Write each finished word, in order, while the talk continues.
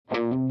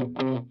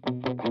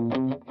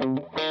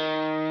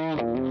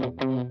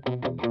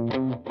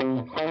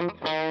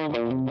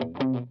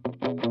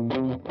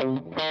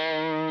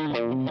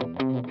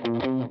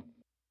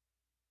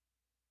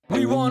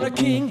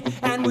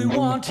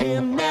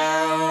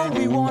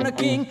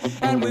king,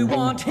 and we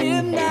want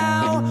him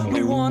now.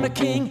 We want a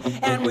king,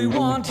 and we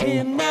want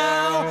him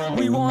now.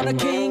 We want a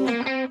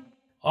king.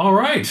 All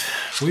right,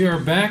 we are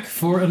back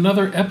for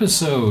another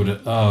episode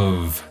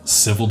of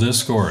Civil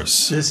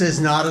Discourse. This is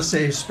not a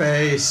safe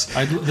space.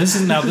 This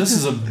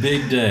is a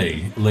big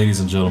day, ladies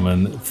and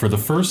gentlemen. For the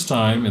first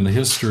time in the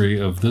history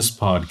of this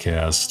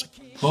podcast,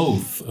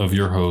 both of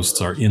your hosts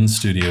are in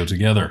studio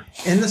together.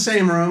 In the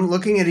same room,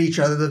 looking at each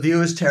other. The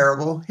view is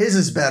terrible. His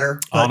is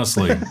better.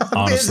 Honestly.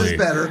 His is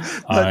better,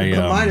 but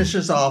mine is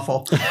just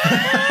awful.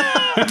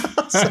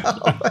 So,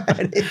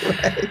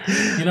 anyway.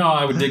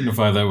 I would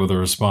dignify that with a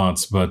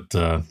response, but...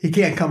 he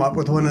can't come up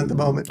with one at the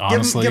moment.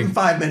 Honestly, give him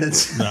 5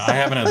 minutes. I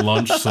haven't had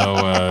lunch, so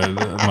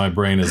my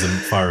brain isn't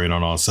firing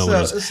on all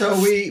cylinders. So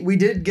we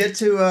did get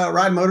to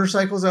ride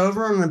motorcycles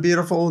over on a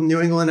beautiful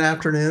New England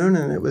afternoon,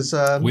 and it was...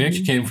 we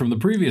actually came from the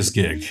previous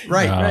gig.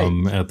 Right.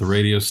 At the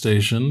radio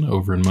station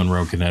over in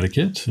Monroe,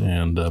 Connecticut,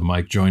 and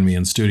Mike joined me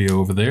in studio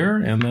over there,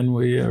 and then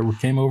we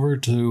came over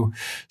to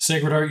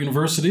Sacred Heart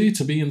University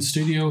to be in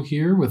studio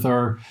here with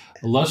our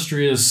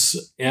illustrious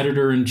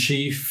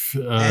editor-in-chief...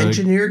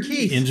 Engineer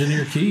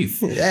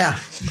Keith. Yeah.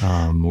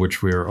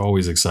 Which we are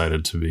always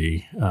excited to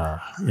be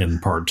in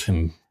part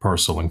and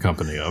parcel and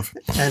company of.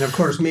 And of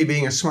course, me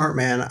being a smart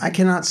man, I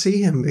cannot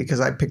see him because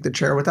I picked the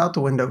chair without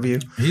the window view.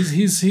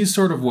 He's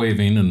sort of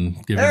waving and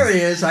giving... There he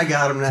is. I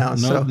got him now.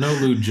 No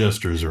lewd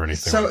gestures or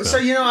anything like that. So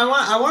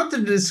I wanted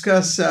to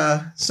discuss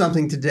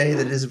something today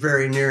that is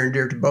very near and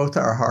dear to both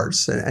our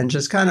hearts, and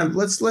just kind of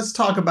let's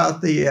talk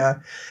about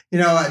the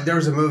there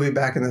was a movie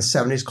back in the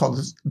 70s called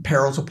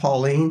Perils of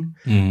Pauline.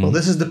 Mm-hmm. Well,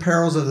 this is the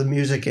perils of the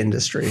music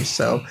industry.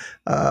 So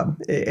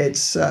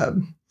it's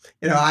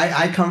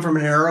I come from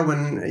an era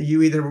when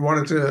you either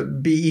wanted to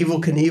be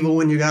Evel Knievel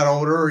when you got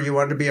older, or you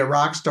wanted to be a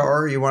rock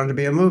star, or you wanted to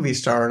be a movie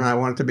star, and I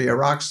wanted to be a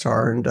rock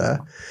star. And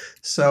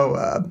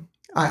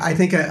I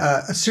think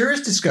a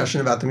serious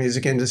discussion about the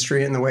music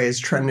industry and the way it's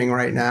trending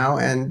right now.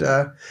 And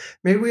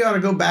maybe we ought to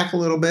go back a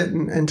little bit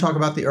and talk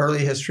about the early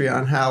history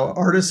on how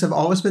artists have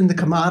always been the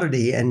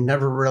commodity and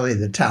never really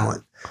the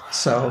talent.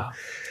 So,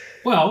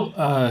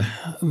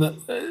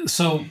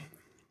 so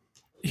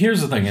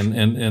here's the thing,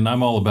 and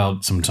I'm all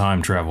about some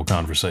time travel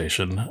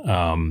conversation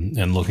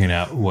and looking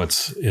at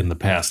what's in the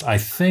past. I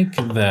think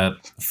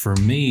that for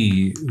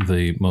me,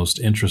 the most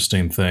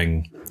interesting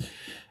thing,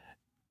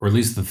 or at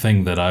least the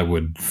thing that I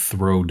would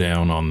throw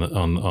down on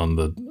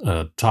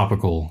the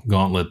topical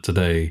gauntlet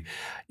today,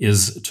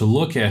 is to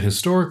look at,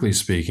 historically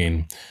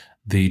speaking,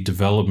 the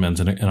development,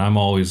 and I'm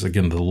always,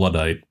 again, the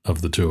Luddite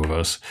of the two of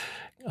us,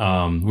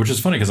 which is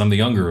funny because I'm the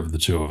younger of the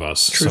two of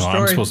us. True story.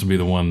 I'm supposed to be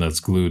the one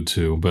that's glued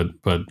to.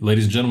 But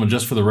ladies and gentlemen,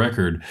 just for the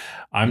record,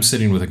 I'm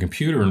sitting with a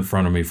computer in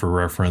front of me for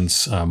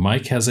reference.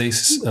 Mike has a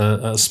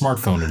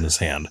smartphone in his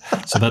hand.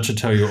 So that should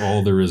tell you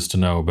all there is to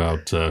know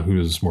about who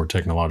is more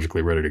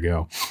technologically ready to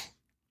go.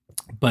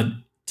 But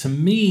to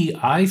me,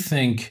 I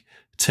think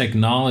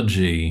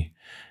technology,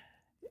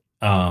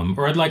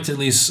 or I'd like to at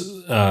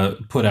least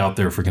put out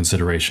there for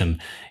consideration,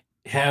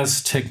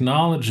 has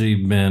technology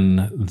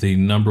been the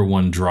number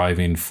one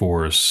driving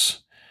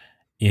force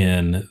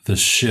in the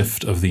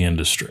shift of the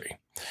industry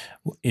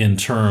in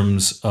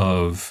terms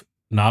of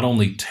not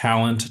only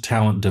talent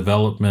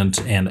development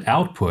and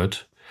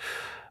output,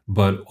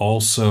 but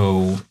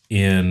also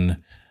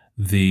in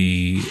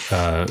the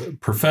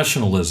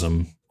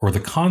professionalism or the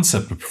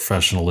concept of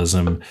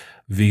professionalism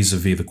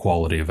vis-a-vis the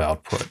quality of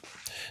output.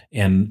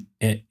 And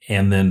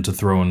then to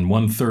throw in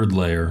one third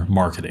layer,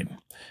 marketing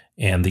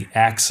and the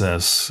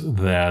access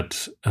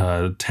that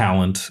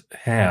talent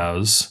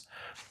has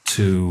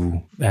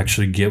to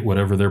actually get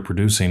whatever they're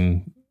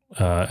producing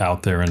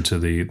out there into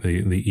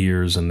the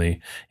ears and the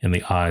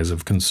eyes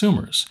of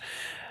consumers.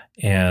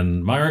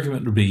 And my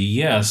argument would be,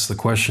 yes, the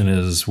question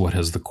is, what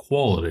has the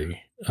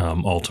quality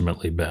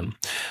ultimately been?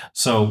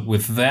 So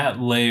with that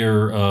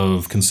layer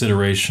of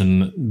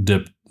consideration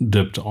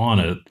dipped on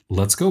it,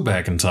 let's go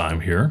back in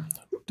time here.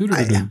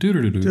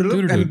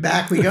 And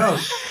back we go.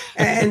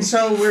 And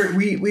so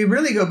we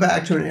really go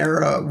back to an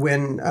era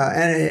when,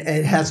 and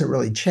it hasn't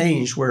really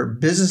changed, where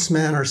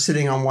businessmen are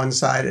sitting on one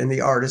side and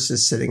the artist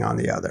is sitting on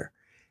the other.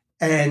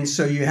 And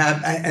so you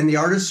have, and the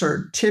artists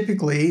are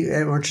typically,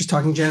 and we're just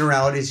talking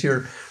generalities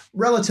here,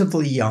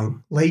 relatively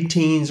young, late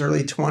teens,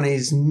 early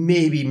 20s,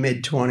 maybe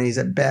mid-20s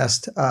at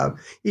best,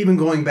 even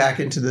going back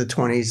into the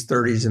 20s,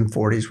 30s, and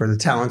 40s where the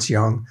talent's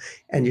young.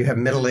 And you have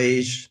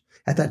middle-aged,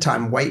 at that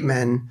time, white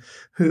men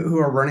who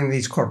are running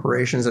these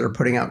corporations that are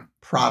putting out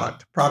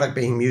product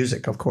being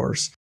music, of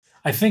course.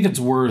 I think it's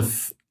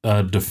worth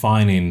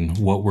defining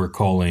what we're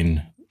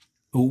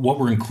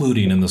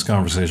including in this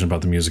conversation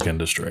about the music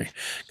industry.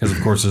 Because,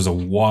 of course, there's a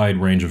wide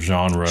range of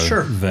genre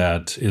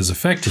that is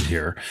affected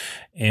here.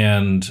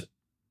 And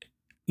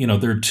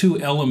there are two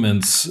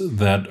elements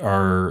that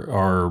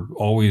are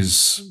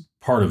always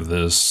part of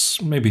this,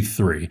 maybe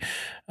three.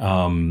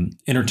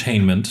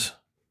 Entertainment.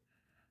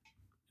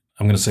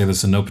 I'm going to say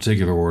this in no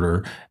particular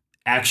order.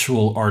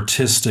 Actual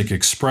artistic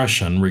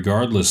expression,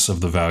 regardless of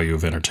the value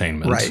of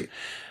entertainment. Right.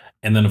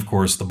 And then, of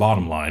course, the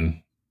bottom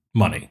line,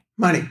 money.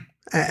 Money.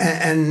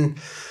 And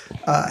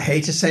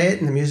hate to say it,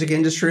 in the music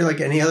industry,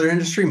 like any other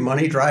industry,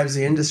 money drives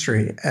the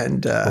industry.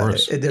 And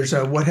there's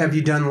a "what have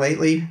you done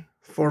lately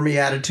for me"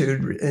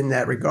 attitude in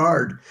that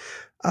regard.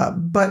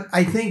 But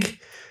I think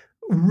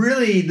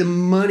really the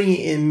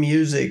money in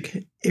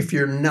music, if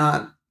you're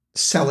not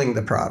selling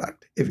the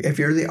product, if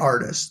you're the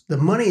artist, the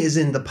money is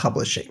in the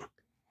publishing.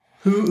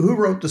 Who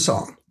wrote the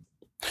song?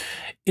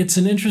 It's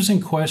an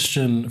interesting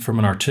question from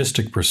an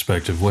artistic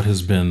perspective. What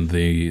has been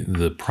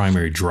the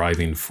primary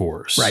driving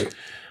force? Right.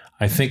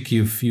 I think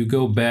if you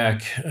go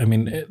back, I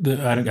mean,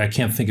 I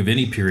can't think of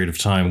any period of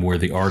time where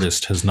the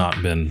artist has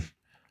not been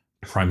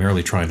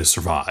primarily trying to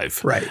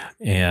survive, right,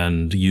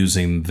 and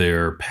using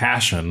their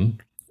passion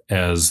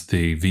as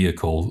the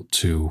vehicle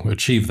to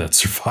achieve that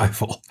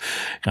survival.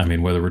 I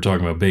mean, whether we're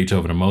talking about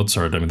Beethoven and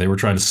Mozart, I mean, they were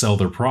trying to sell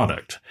their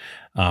product.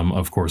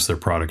 Of course, their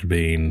product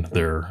being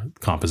their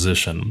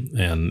composition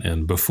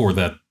and before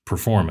that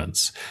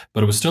performance,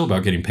 but it was still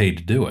about getting paid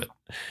to do it.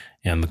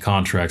 And the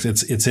contracts.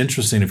 It's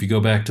interesting if you go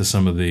back to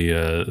some of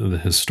the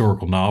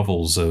historical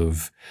novels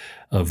of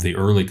the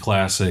early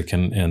classic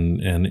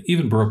and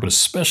even Baroque, but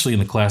especially in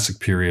the classic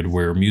period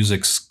where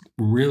music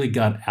really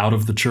got out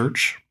of the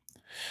church,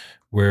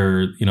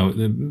 where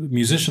the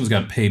musicians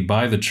got paid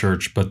by the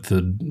church, but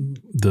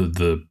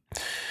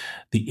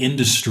the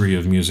industry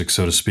of music,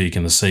 so to speak,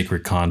 in the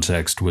sacred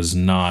context was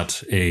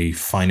not a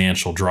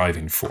financial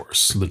driving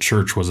force. The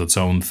church was its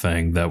own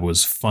thing that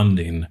was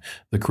funding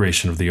the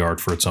creation of the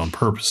art for its own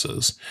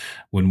purposes.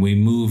 When we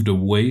moved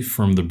away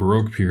from the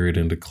Baroque period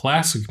into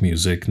classic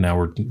music, now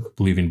we're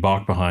leaving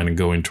Bach behind and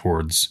going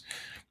towards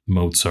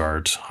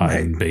Mozart,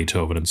 Haydn,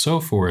 Beethoven, and so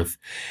forth.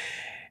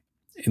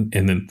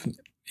 And then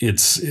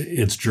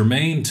it's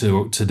germane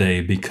to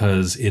today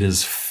because it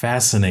is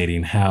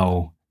fascinating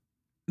how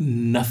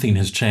nothing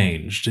has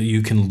changed.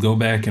 You can go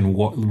back and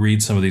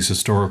read some of these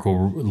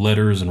historical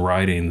letters and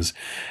writings,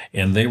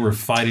 and they were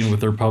fighting with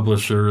their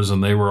publishers,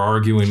 and they were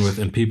arguing with,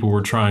 and people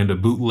were trying to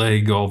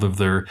bootleg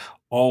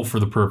all for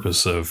the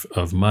purpose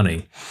of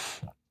money.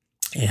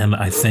 And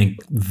I think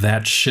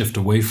that shift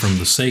away from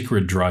the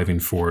sacred driving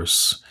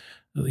force,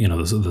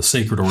 the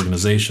sacred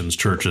organizations,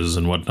 churches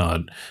and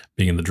whatnot,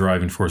 being the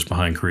driving force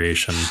behind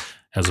creation,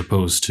 as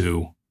opposed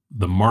to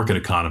the market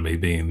economy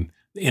being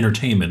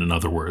entertainment, in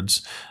other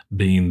words,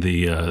 being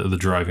the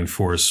driving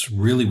force,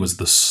 really was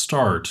the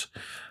start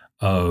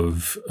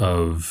of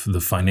the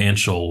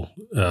financial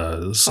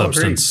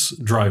substance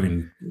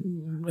driving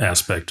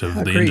aspect of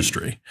the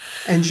industry.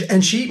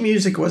 And sheet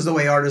music was the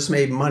way artists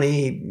made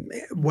money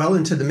well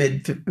into the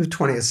mid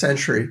 20th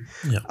century.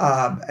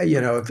 Yeah.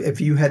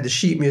 If you had the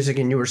sheet music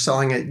and you were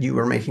selling it, you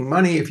were making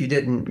money. If you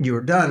didn't, you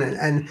were done.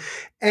 And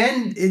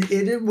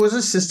it was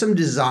a system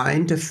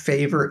designed to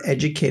favor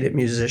educated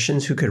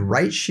musicians who could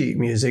write sheet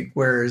music,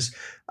 whereas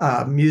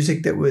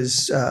music that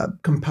was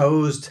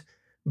composed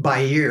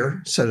by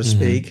ear, so to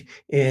speak.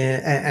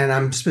 And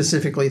I'm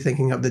specifically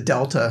thinking of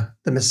the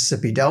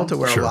Mississippi Delta,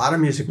 where a lot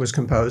of music was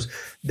composed.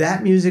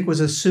 That music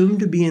was assumed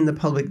to be in the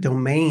public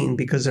domain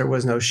because there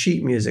was no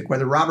sheet music.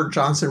 Whether Robert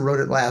Johnson wrote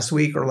it last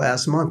week or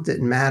last month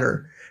didn't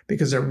matter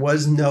because there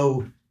was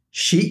no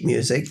sheet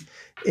music.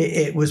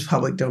 It was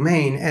public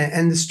domain.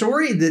 And the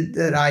story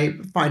that I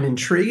find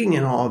intriguing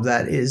in all of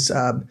that is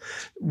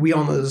we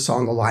all know the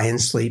song "The Lion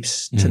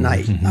Sleeps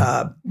Tonight."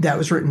 That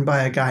was written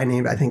by a guy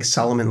named, I think,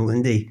 Solomon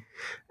Linda.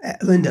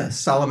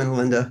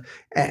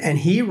 And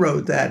he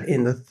wrote that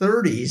in the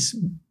 30s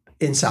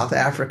in South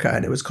Africa.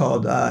 And it was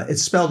called,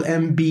 it's spelled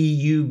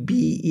Mbube.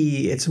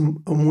 It's,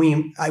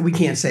 we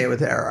can't say it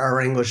with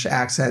our English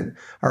accent,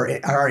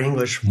 our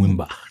English.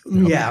 Wimba.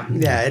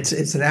 Yeah.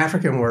 It's an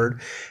African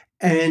word.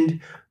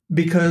 And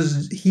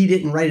because he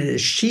didn't write it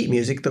as sheet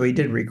music, though he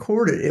did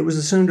record it, it was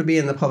assumed to be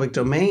in the public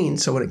domain.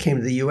 So when it came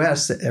to the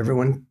U.S.,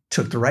 everyone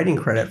took the writing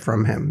credit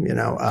from him,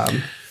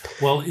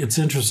 Well, it's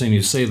interesting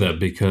you say that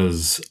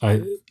because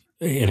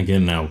and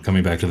again, now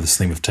coming back to this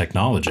theme of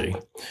technology,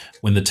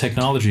 when the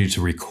technology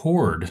to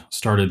record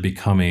started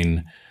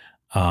becoming,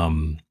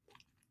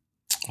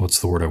 what's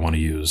the word I want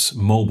to use?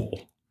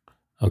 Mobile.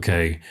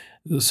 Okay.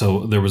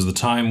 So there was the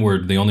time where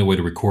the only way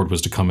to record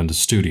was to come into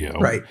studio.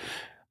 Right.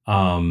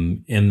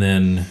 And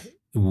then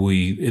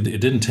it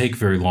didn't take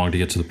very long to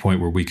get to the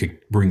point where we could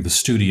bring the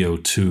studio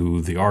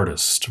to the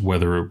artist,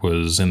 whether it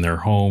was in their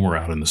home or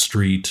out in the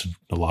street.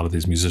 A lot of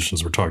these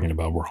musicians we're talking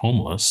about were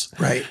homeless.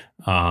 Right.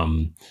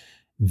 And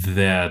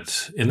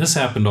this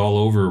happened all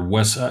over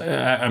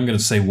I'm going to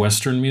say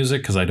Western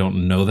music because I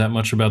don't know that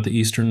much about the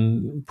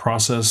Eastern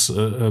process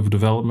of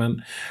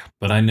development,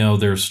 but I know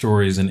there are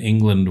stories in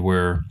England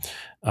where,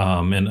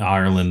 in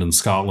Ireland and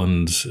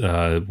Scotland,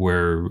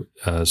 where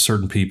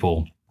certain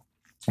people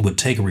would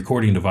take a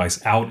recording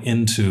device out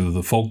into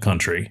the folk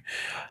country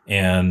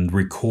and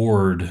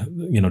record,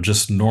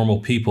 just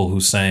normal people who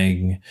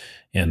sang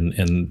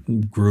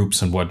in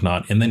groups and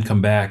whatnot, and then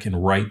come back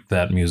and write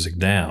that music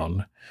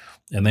down.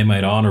 And they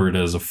might honor it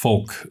as a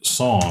folk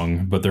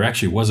song, but there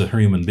actually was a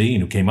human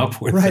being who came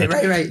up with it.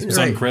 Right. It was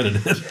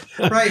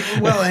uncredited. Right.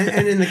 Well,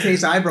 and in the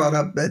case I brought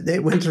up, they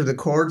went through the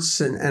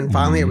courts, and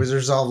finally it was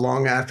resolved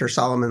long after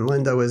Solomon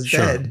Linda was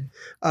dead.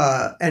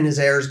 And his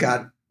heirs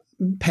got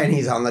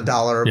pennies on the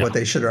dollar of what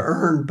they should have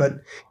earned.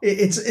 But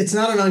it's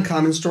not an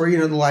uncommon story.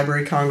 The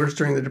Library of Congress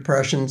during the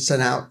Depression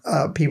sent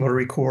out people to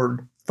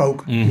record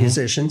folk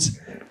musicians.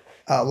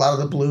 A lot of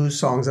the blues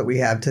songs that we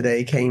have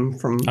today came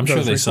from I'm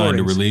sure they signed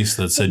a release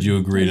that said you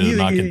agree to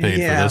not get paid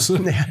for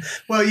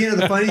this. Well,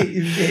 the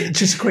funny,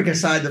 just a quick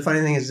aside, the funny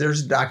thing is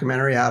there's a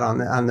documentary out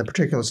on the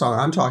particular song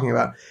I'm talking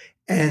about.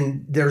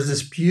 And there's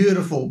this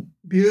beautiful,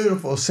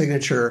 beautiful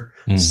signature,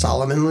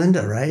 Solomon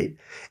Linda, right?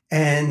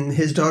 And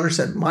his daughter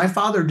said, my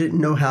father didn't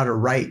know how to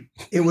write.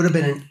 It would have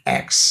been an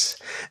X.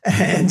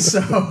 And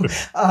so,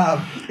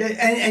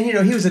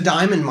 he was a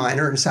diamond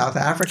miner in South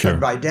Africa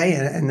by day,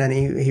 and then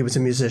he was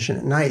a musician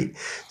at night.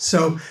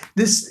 So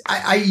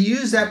I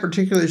use that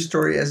particular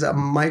story as a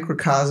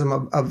microcosm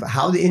of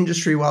how the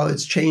industry, while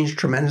it's changed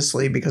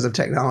tremendously because of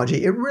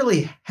technology, it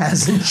really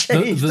hasn't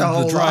changed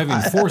the driving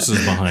forces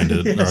behind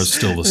it are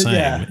still the same.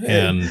 Yeah.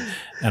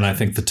 And I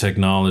think the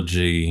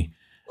technology...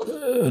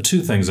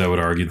 two things I would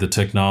argue. The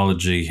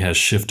technology has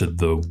shifted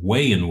the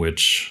way in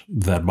which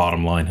that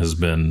bottom line has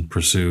been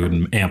pursued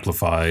and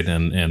amplified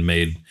and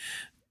made,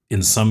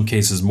 in some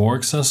cases, more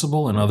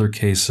accessible, in other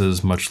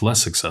cases, much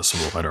less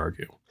accessible, I'd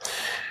argue.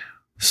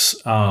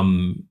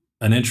 An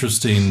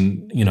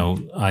interesting,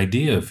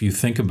 idea, if you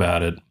think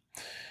about it.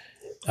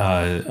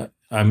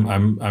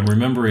 I'm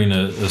remembering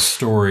a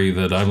story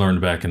that I learned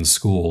back in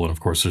school, and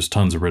of course, there's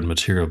tons of written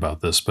material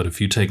about this. But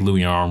if you take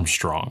Louis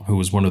Armstrong, who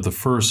was one of the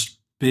first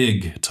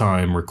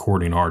big-time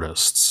recording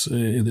artists,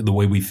 the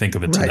way we think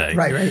of it today.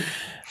 Right.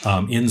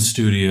 In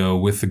studio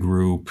with the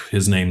group,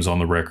 his name's on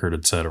the record,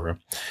 etc.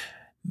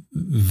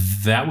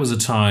 That was a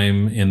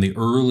time in the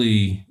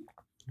early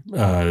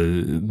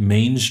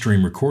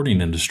mainstream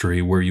recording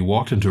industry where you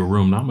walked into a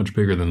room not much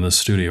bigger than this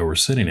studio we're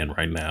sitting in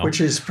right now.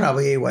 Which is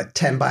probably,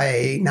 10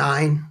 by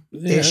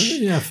 9-ish?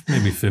 Yeah,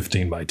 maybe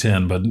 15 by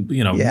 10, but,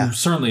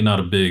 certainly not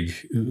a big,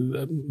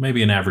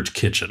 maybe an average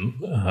kitchen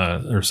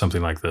or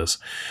something like this.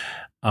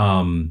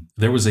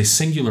 There was a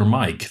singular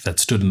mic that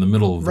stood in the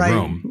middle of the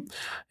room,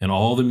 and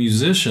all the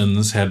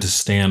musicians had to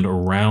stand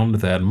around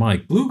that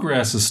mic.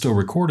 Bluegrass is still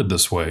recorded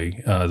this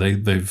way.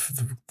 They've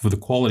for the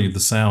quality of the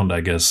sound,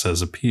 I guess,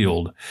 has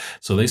appealed.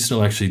 So they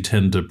still actually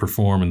tend to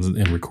perform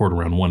and record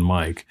around one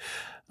mic.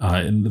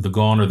 And the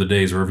gone are the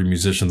days where every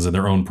musician's in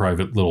their own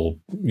private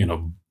little,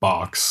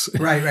 box.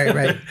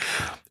 Right.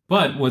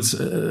 But what's,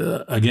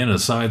 again, a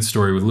side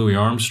story with Louis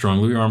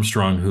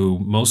Armstrong, who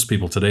most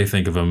people today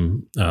think of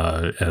him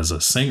as a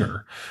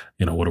singer,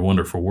 What a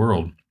Wonderful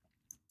World.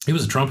 He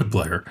was a trumpet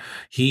player.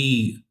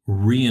 He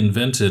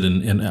reinvented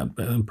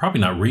and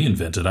probably not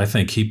reinvented. I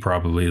think he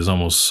probably is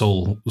almost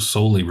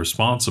solely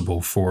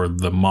responsible for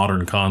the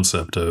modern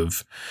concept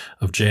of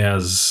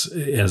jazz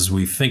as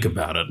we think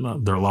about it.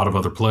 There are a lot of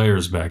other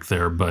players back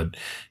there, but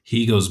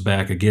he goes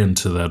back again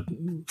to that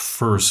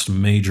first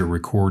major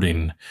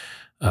recording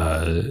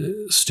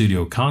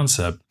studio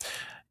concept,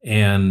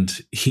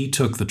 and he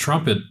took the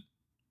trumpet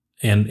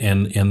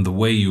and the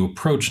way you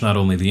approach not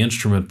only the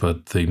instrument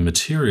but the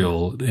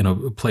material in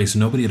a place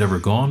nobody had ever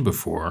gone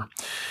before,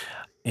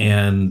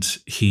 and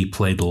he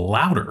played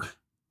louder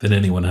than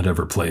anyone had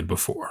ever played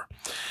before.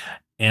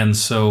 And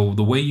so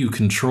the way you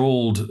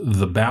controlled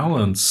the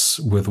balance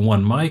with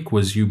one mic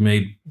was you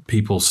made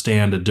people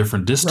stand at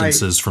different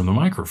distances from the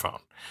microphone.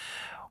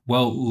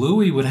 Well,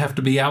 Louis would have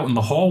to be out in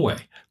the hallway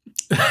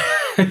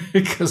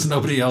because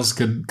nobody else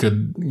could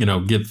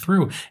get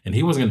through, and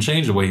he wasn't going to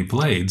change the way he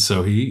played,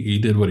 so he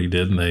did what he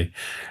did, and they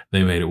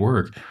made it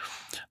work.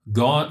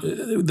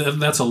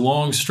 That's a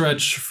long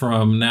stretch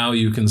from now.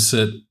 You can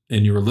sit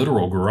in your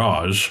literal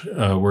garage,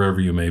 wherever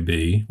you may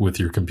be, with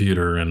your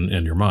computer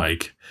and your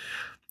mic,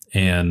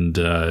 and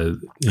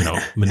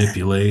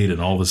manipulate and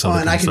all this other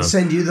and I can stuff.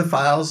 send you the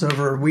files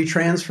over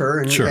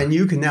WeTransfer, and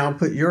you can now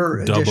put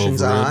your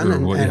additions on,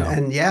 and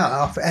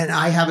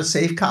I have a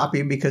safe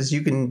copy because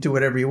you can do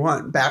whatever you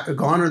want.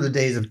 Gone are the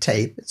days of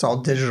tape; it's all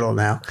digital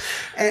now,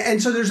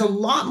 and so there's a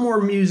lot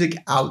more music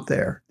out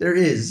there. There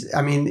is.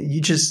 I mean,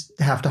 you just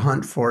have to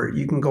hunt for it.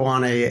 You can go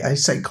on a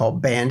site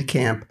called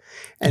Bandcamp.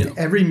 And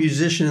every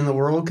musician in the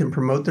world can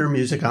promote their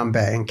music on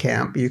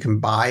Bandcamp. You can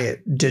buy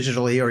it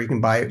digitally, or you can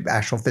buy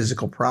actual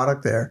physical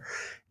product there.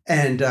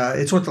 And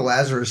it's what the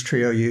Lazarus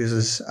Trio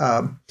uses.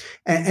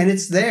 And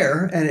it's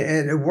there, and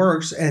it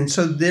works. And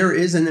so there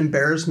is an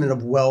embarrassment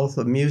of wealth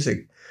of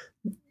music.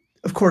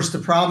 Of course, the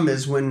problem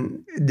is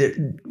when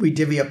we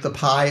divvy up the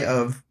pie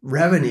of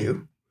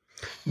revenue,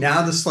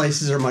 now the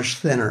slices are much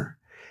thinner.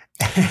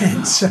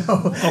 And so...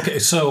 Okay,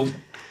 so...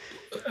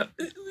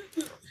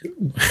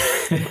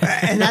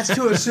 and that's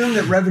to assume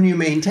that revenue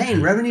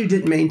maintained. Revenue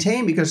didn't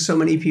maintain because so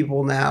many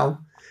people now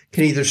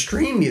can either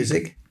stream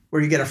music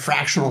where you get a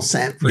fractional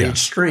cent for each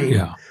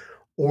stream,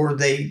 or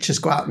they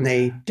just go out and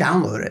they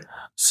download it.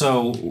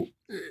 So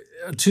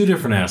two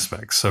different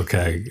aspects,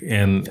 okay?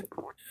 And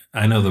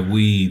I know that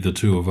the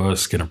two of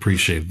us, can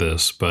appreciate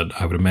this, but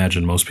I would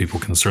imagine most people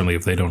can certainly,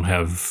 if they don't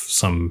have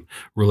some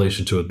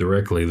relation to it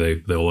directly,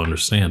 they'll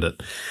understand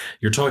it.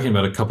 You're talking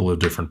about a couple of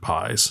different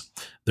pies.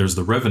 There's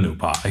the revenue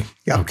pie,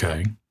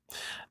 okay?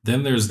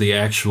 Then there's the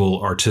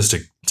actual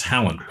artistic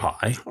talent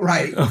pie.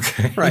 Right.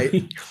 Okay.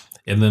 Right.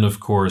 And then, of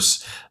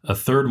course, a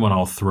third one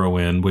I'll throw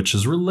in, which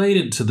is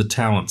related to the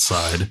talent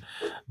side,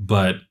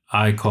 but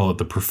I call it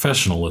the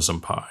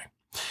professionalism pie.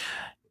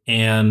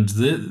 And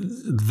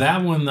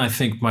that one, I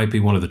think, might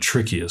be one of the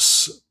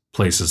trickiest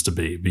places to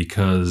be,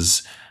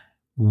 because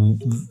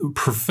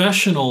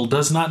professional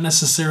does not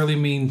necessarily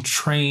mean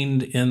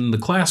trained in the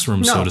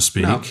classroom, so to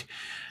speak.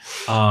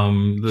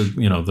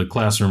 No. The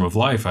classroom of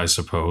life, I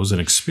suppose, and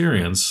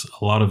experience.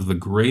 A lot of the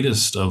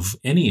greatest of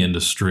any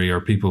industry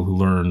are people who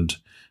learned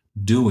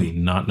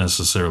doing, not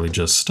necessarily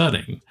just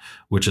studying,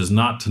 which is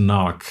not to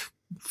knock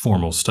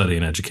formal study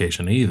and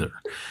education either.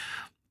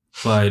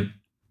 But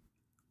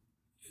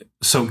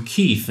so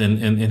Keith,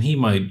 and he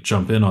might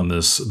jump in on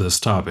this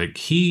topic.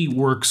 He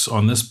works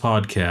on this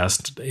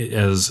podcast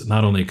as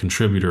not only a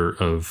contributor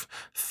of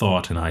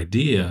thought and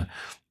idea,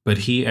 but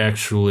he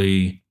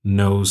actually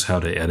knows how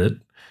to edit,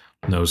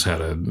 knows how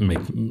to make,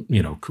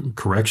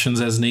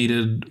 corrections as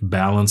needed,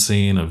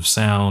 balancing of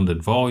sound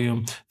and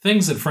volume,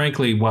 things that,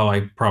 frankly, while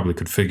I probably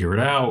could figure it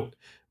out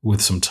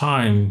with some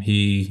time,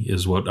 he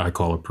is what I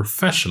call a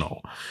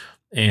professional.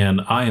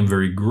 And I am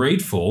very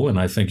grateful, and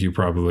I think you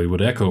probably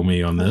would echo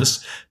me on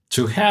this,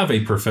 to have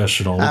a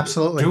professional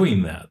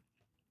doing that.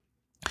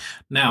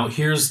 Now,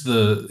 here's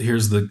the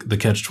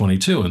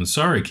catch-22, and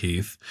sorry,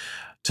 Keith,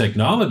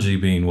 technology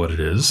being what it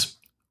is,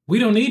 we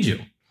don't need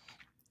you.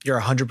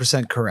 You're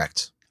 100%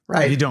 correct.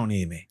 Right. You don't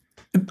need me.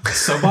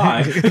 So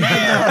bye.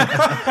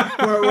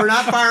 We're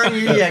not firing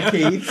you yet,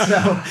 Keith.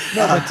 So,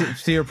 but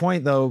to your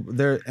point, though,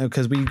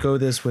 because we go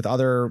this with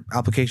other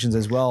applications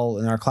as well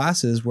in our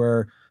classes,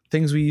 where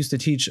things we used to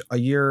teach a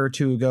year or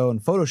two ago in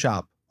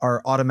Photoshop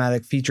are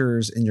automatic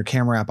features in your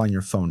camera app on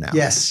your phone now.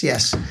 Yes.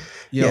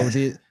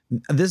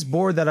 This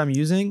board that I'm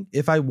using,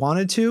 if I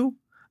wanted to,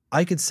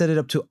 I could set it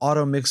up to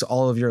auto mix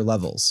all of your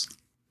levels.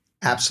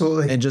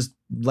 Absolutely. And just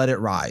let it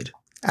ride.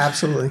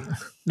 Absolutely.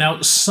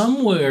 Now,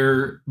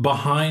 somewhere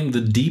behind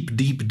the deep,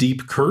 deep,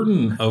 deep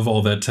curtain of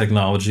all that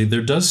technology,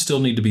 there does still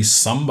need to be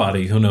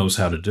somebody who knows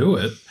how to do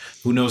it,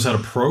 who knows how to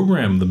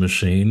program the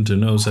machine,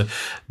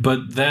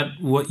 but that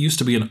what used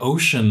to be an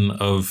ocean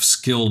of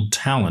skilled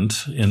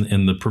talent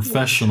in the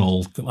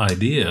professional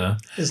idea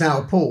is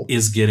now a pool.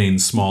 Is getting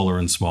smaller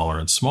and smaller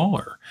and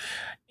smaller.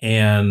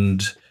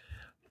 And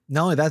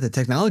not only that, the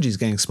technology is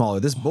getting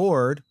smaller. This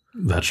board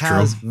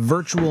has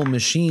virtual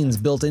machines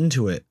built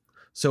into it.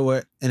 So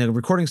in a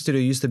recording studio,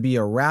 used to be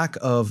a rack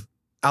of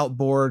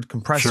outboard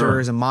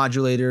compressors and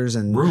modulators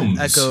and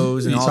rooms,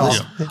 echoes and all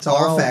this. It's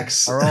all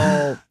effects. Are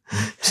all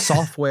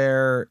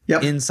software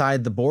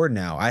inside the board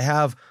now. I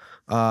have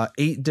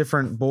 8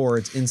 different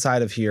boards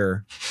inside of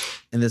here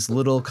in this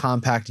little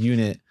compact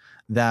unit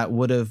that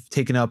would have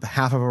taken up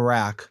half of a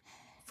rack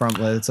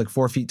it's like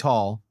 4 feet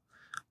tall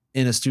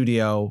in a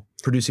studio,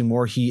 producing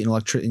more heat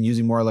and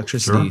using more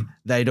electricity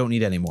that I don't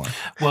need anymore.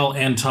 Well,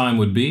 and time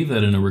would be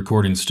that in a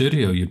recording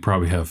studio, you'd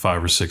probably have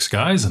 5 or 6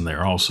 guys in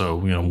there also,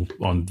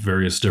 on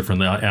various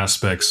different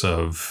aspects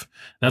of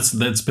that's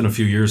been a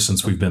few years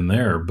since we've been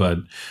there. But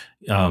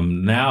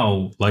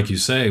now, like you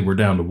say, we're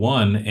down to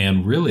 1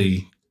 and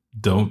really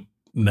don't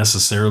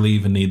necessarily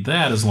even need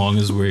that as long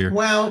as we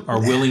are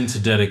willing to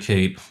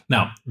dedicate.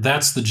 Now,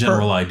 that's the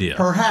general idea.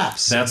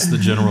 Perhaps. That's the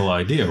general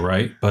idea,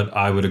 right? But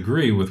I would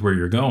agree with where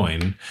you're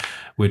going,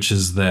 which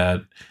is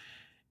that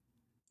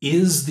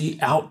is the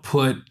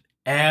output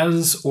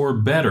as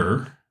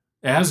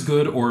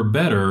good or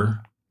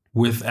better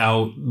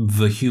without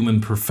the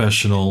human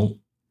professional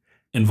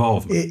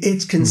involvement?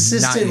 It's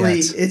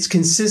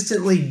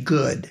consistently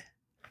good.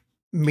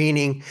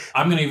 Meaning,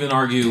 I'm going to even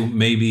argue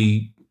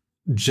maybe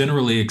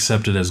generally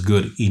accepted as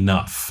good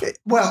enough.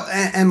 Well,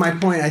 and my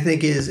point, I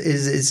think, is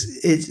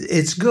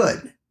it's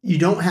good. You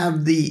don't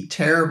have the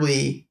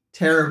terribly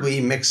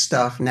mixed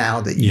stuff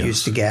now that you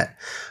used to get.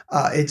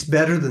 It's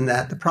better than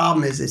that. The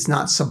problem is it's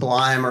not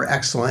sublime or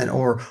excellent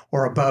or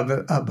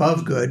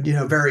above good,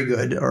 very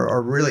good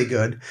or really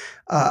good.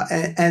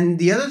 And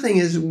the other thing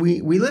is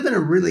we live in a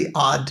really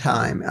odd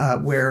time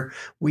where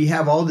we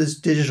have all this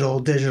digital.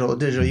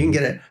 You can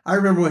get it. I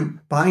remember when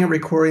buying a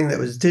recording that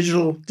was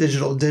digital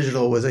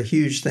was a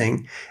huge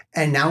thing.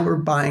 And now we're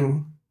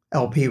buying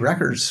LP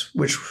records,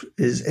 which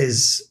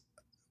is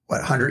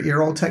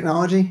 100-year-old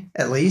technology,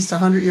 at least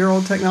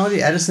 100-year-old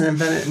technology. Edison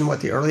invented it in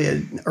the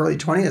early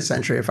 20th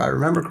century, if I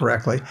remember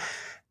correctly.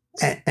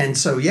 And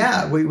so,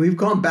 we've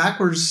gone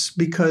backwards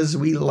because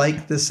we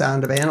like the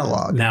sound of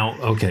analog. Now,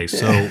 okay,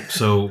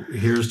 so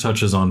here's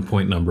touches on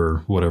point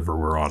number whatever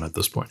we're on at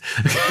this point.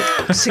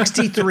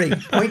 63,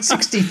 point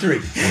 63.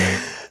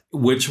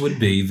 Which would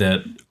be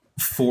that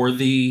for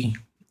the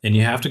and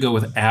you have to go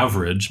with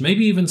average,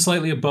 maybe even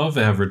slightly above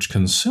average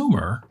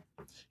consumer,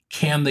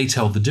 can they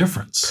tell the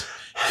difference?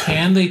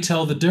 Can they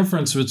tell the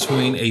difference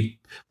between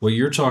what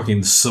you're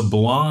talking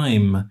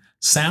sublime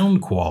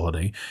sound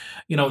quality?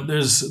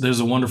 There's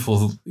a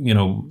wonderful,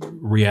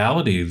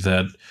 reality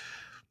that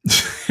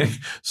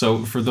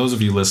so for those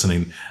of you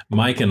listening,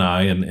 Mike and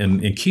I,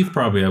 and Keith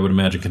probably, I would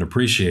imagine, can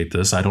appreciate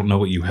this. I don't know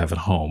what you have at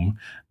home,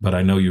 but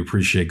I know you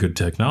appreciate good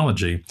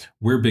technology.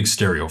 We're big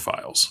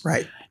stereophiles.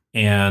 Right.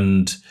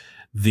 And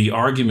the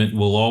argument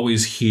we'll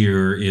always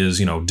hear is,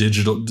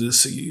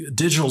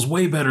 digital's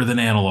way better than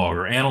analog,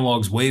 or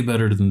analog's way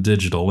better than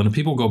digital. And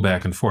people go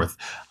back and forth.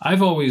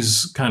 I've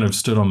always kind of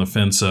stood on the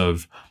fence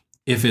of,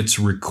 if it's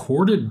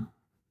recorded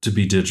to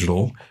be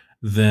digital,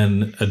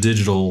 then a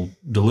digital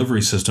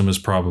delivery system is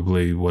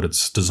probably what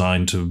it's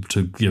designed to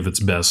give its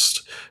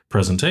best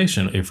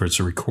presentation. If it's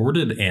a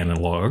recorded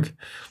analog,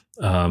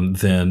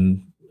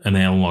 then an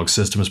analog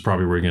system is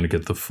probably where you're going to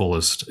get the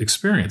fullest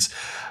experience.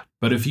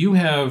 But if you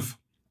have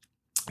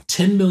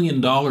 $10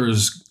 million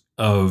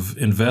of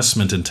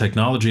investment in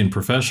technology and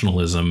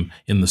professionalism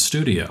in the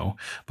studio,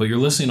 but you're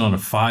listening on a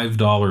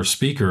 $5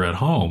 speaker at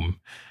home,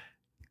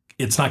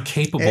 it's not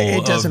capable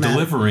of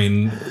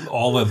delivering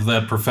all of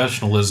that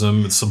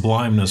professionalism,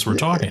 sublimeness we're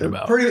talking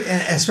about.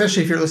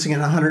 Especially if you're listening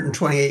in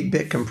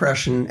 128-bit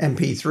compression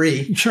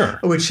MP3, sure,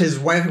 which has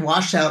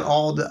washed out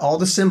all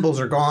the cymbals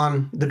are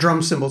gone. The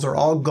drum cymbals are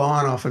all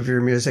gone off of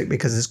your music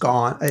because it's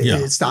gone. Yeah.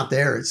 It's not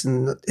there.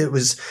 It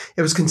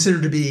was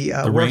considered to be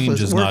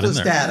worthless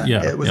data.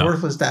 Yeah, it was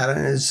worthless data,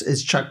 and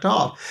it's chucked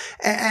off.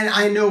 And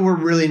I know we're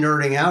really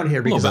nerding out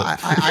here because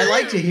I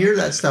like to hear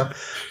that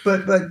stuff.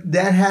 But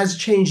that has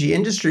changed the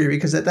industry,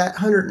 because at that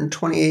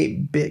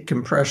 128-bit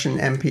compression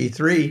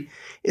MP3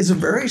 is a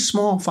very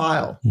small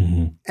file.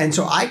 Mm-hmm. And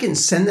so I can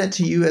send that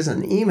to you as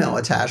an email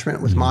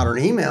attachment with modern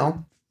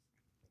email.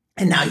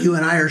 And now you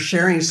and I are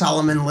sharing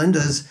Solomon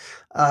Linda's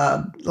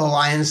The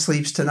Lion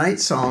Sleeps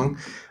Tonight song.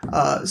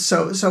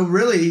 So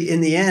really,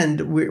 in the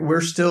end,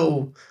 we're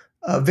still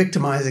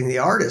victimizing the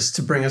artist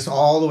to bring us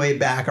all the way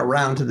back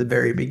around to the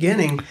very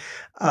beginning.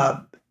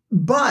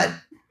 But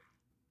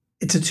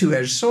it's a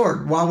two-edged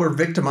sword. While we're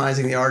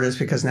victimizing the artist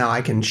because now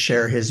I can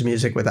share his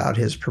music without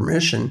his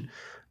permission,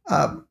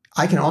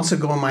 I can also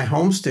go in my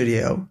home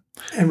studio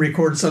and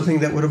record something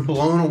that would have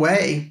blown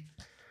away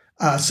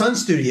Sun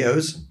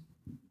Studios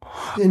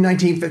in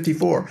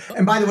 1954.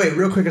 And by the way,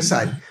 real quick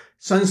aside,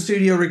 Sun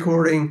Studio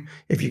recording,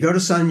 if you go to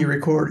Sun, you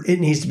record, it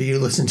needs to be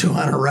listened to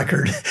on a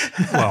record,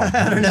 on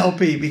an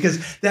LP,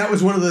 because that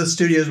was one of those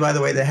studios, by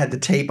the way, that had the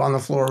tape on the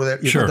floor with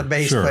it. You put the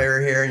bass player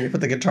here and you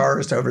put the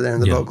guitarist over there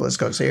and the vocalist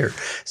goes here.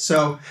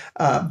 So,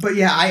 but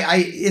yeah,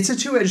 it's a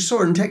two-edged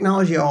sword, and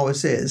technology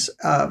always is.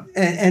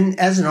 And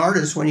as an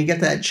artist, when you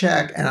get that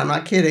check, and I'm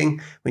not kidding,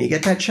 when you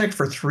get that check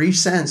for 3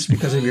 cents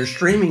because of your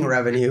streaming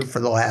revenue for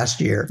the last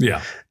year,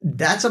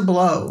 that's a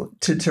blow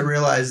to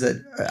realize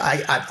that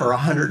I for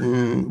 100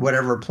 and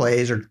whatever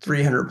plays or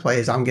 300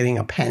 plays, I'm getting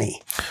a penny.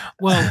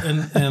 Well,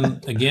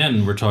 and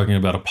again, we're talking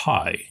about a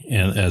pie,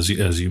 and as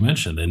you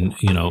mentioned, and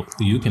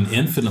you can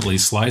infinitely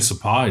slice a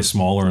pie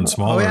smaller and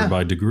smaller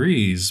by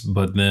degrees,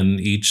 but then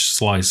each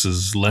slice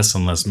is less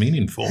and less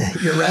meaningful.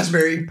 Your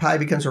raspberry pie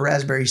becomes a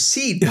raspberry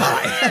seed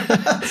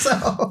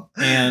pie.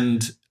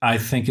 And I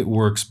think it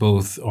works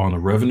both on the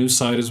revenue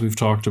side, as we've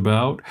talked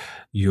about.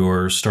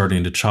 You're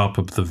starting to chop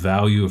up the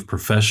value of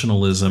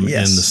professionalism in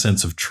the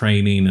sense of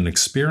training and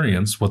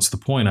experience. What's the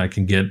point? I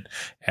can get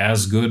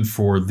as good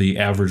for the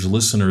average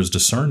listener's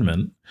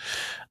discernment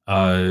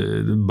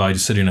by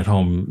sitting at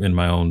home in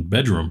my own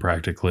bedroom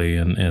practically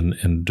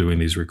and doing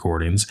these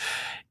recordings.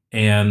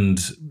 And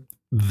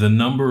the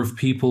number of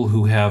people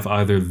who have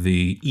either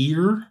the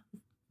ear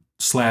 /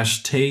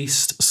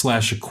 taste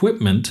 /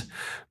 equipment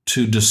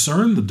to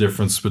discern the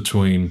difference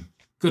between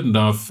good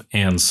enough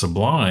and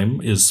sublime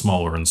is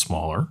smaller and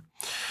smaller.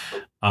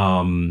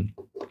 And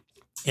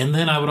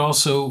then I would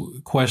also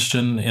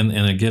question, and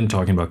again,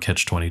 talking about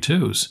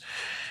catch-22s,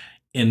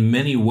 in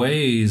many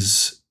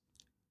ways,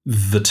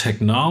 the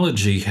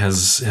technology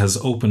has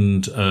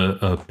opened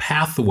a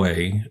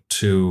pathway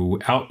to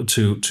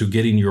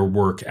getting your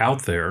work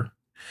out there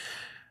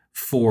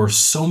for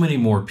so many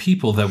more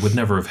people that would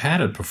never have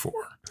had it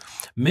before.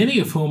 Many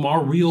of whom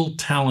are real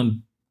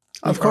talent.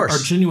 Of course.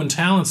 Are genuine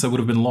talents that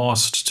would have been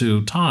lost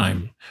to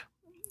time.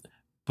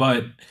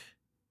 But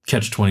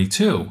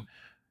catch-22,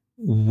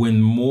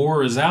 when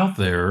more is out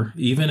there,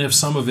 even if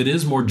some of it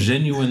is more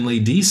genuinely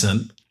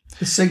decent,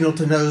 the signal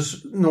to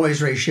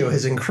noise ratio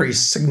has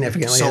increased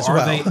significantly as well. So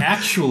are they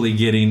actually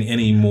getting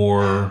any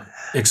more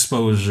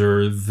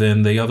exposure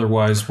than they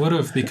otherwise would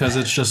have, because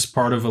it's just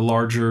part of a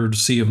larger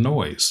sea of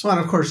noise? Well, and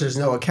of course, there's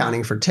no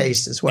accounting for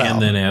taste as well. And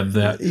then add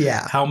that,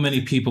 how many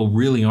people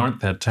really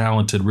aren't that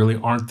talented, really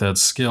aren't that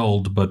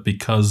skilled, but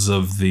because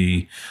of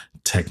the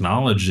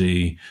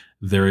technology,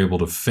 they're able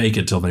to fake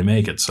it till they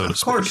make it, so to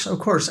speak. Of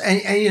course.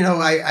 And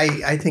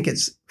I think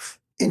it's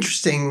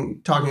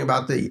interesting talking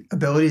about the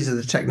abilities of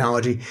the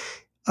technology.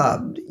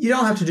 You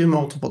don't have to do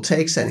multiple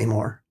takes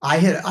anymore. I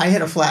hit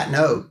a flat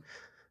note.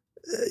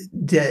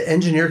 the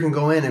engineer can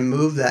go in and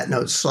move that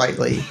note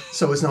slightly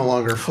so it's no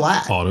longer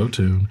flat.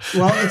 Auto-tune.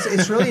 Well,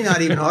 it's really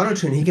not even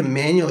auto-tune. He can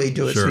manually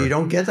do it Sure. so you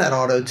don't get that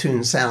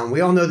auto-tune sound.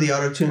 We all know the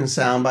auto-tune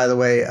sound, by the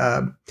way.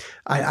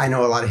 I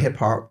know a lot of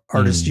hip-hop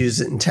artists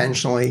use it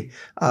intentionally.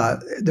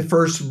 The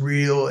first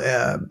real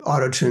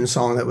auto-tune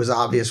song that was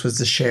obvious was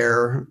the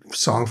Cher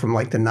song from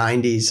like the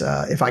 90s,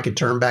 If I Could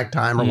Turn Back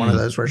Time, or one of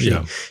those where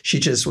she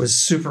just was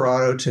super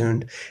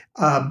auto-tuned.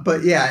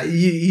 But yeah,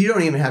 you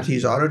don't even have to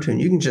use auto-tune.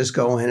 You can just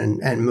go in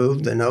and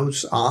move the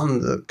notes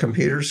on the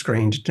computer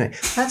screen.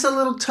 That's a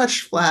little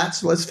touch flat,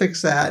 so let's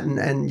fix that.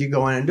 And you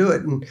go in and do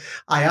it. And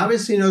I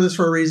obviously know this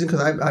for a reason,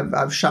 because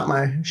I've shot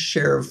my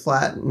share of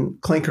flat and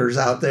clinkers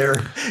out there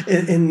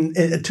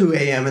at 2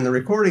 a.m. in the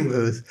recording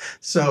booth.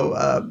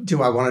 So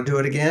do I want to do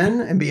it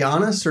again and be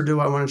honest, or do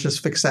I want to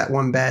just fix that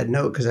one bad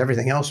note because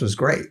everything else was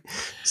great?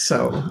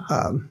 So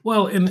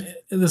well, and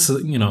this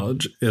is,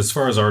 as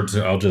far as art,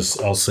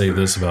 I'll say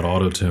this about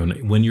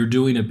auto-tune. When you're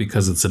doing it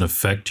because it's an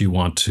effect you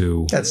want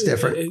to, that's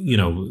different.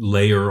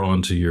 Layer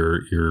onto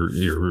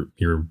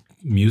your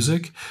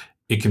music,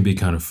 it can be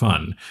kind of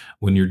fun.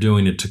 When you're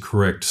doing it to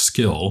correct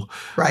skill,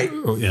 right,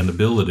 and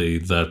ability,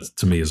 that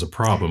to me is a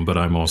problem. But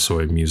I'm also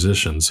a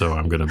musician, so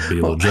I'm going to be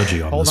a little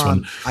judgy on this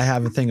one. I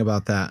have a thing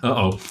about that.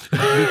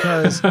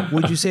 Because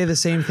would you say the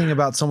same thing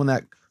about someone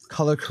that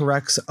color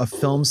corrects a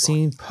film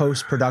scene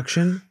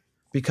post-production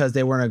because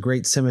they weren't a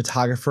great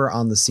cinematographer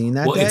on the scene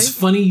that day? Well, it's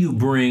funny you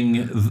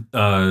bring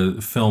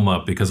film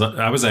up, because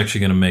I was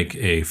actually going to make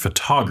a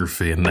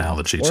photography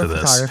analogy to this.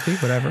 Photography,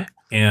 whatever.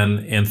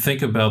 And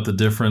think about the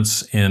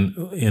difference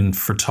in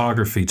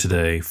photography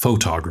today,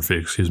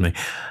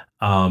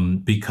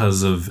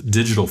 because of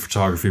digital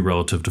photography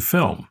relative to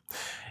film.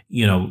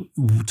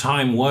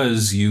 Time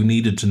was, you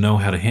needed to know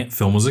how to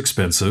film was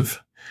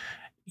expensive.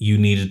 You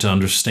needed to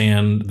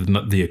understand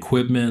the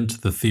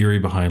equipment, the theory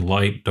behind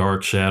light,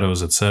 dark,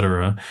 shadows,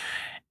 etc.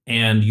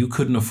 And you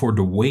couldn't afford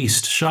to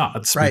waste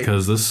shots, right,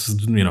 because this,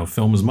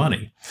 film is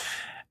money.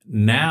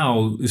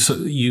 Now, so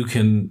you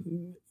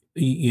can,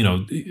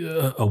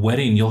 a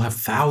wedding, you'll have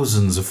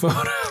thousands of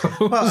photos.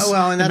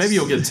 Well, and maybe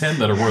you'll get 10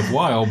 that are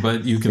worthwhile,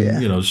 but you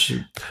can,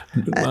 shoot.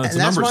 It's a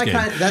numbers game.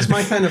 That's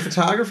my kind of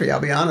photography. I'll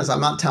be honest. I'm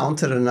not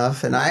talented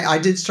enough. And I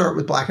did start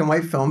with black and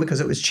white film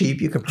because it was cheap.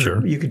 You could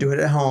do it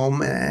at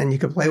home, and you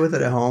could play with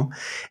it at home.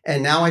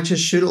 And now I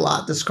just shoot a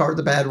lot, discard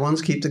the bad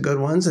ones, keep the good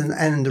ones.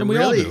 And the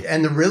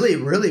really,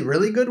 really,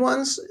 really good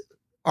ones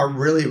are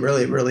really,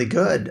 really, really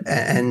good.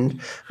 And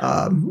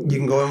you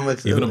can go in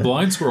with... Even a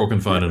blind squirrel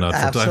can find it out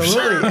sometimes.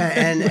 Absolutely.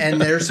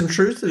 and there's some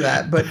truth to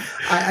that. But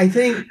I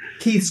think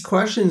Keith's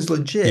question is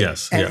legit.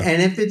 Yes.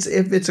 And if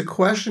it's a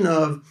question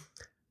of,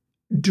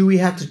 do we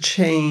have to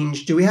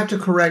change? Do we have to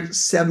correct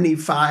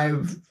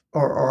 75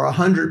 or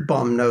 100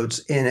 bum notes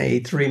in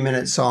a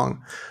 3-minute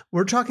song?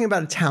 We're talking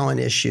about a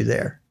talent issue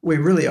there. We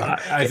really are.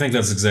 I think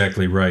that's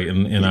exactly right.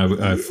 And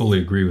I fully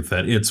agree with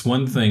that. It's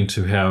one thing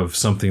to have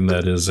something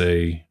that is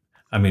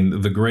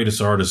the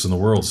greatest artists in the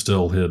world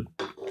still hit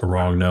a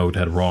wrong note,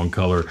 had a wrong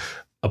color.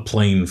 A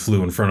plane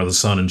flew in front of the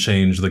sun and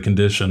changed the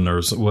condition,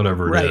 or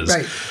whatever it is.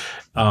 Right.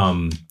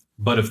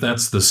 But if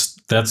that's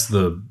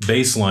the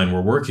baseline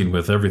we're working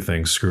with,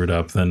 everything's screwed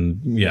up,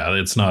 then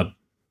it's not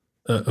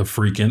a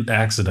freak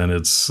accident.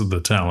 It's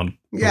the talent.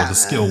 Yeah, the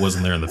skill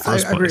wasn't there in the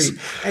first place.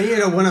 Agreed.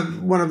 And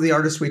one of the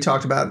artists we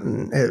talked about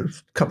a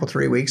couple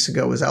 3 weeks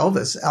ago was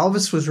Elvis.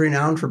 Elvis was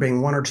renowned for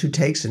being 1 or 2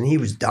 takes, and he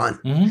was done.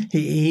 Mm-hmm.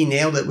 He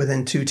nailed it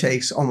within 2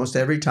 takes almost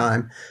every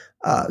time.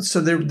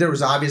 So there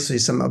was obviously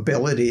some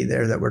ability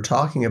there that we're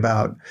talking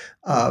about,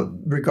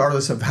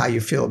 regardless of how you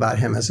feel about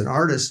him as an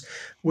artist.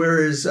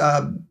 Whereas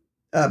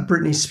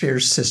Britney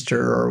Spears'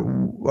 sister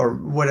or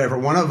whatever,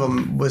 one of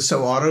them was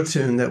so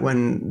auto-tuned that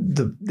when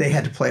they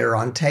had to play her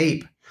on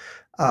tape,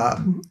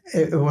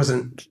 it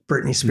wasn't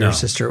Britney Spears'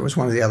 sister. It was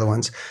one of the other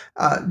ones.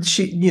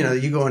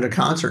 You go into a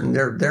concert and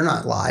they're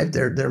not live.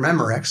 They're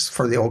Memorex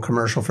for the old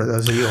commercial, for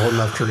those of you old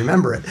enough to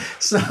remember it.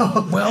 So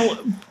well,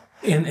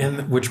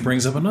 and which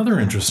brings up another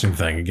interesting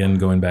thing. Again,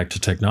 going back to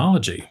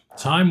technology,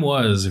 time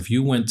was, if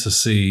you went to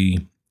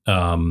see,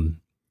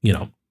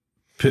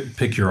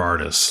 pick your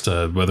artist,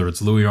 whether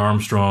it's Louis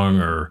Armstrong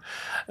or,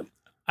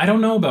 I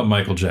don't know about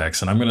Michael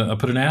Jackson. I'm going to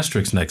put an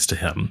asterisk next to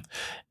him.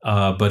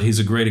 But he's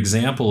a great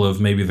example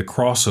of maybe the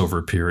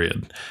crossover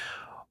period.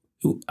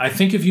 I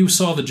think if you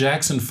saw the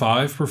Jackson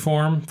 5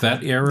 perform,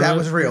 that era, that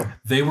was real.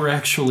 They were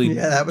actually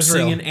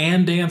singing real.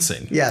 And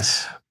dancing.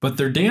 Yes. But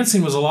their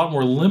dancing was a lot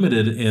more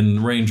limited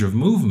in range of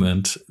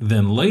movement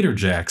than later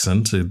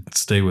Jackson, to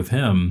stay with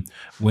him,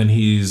 when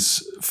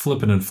he's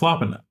flipping and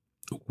flopping.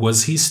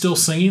 Was he still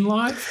singing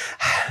live?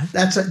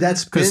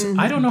 That's been...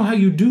 I don't know how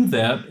you do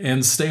that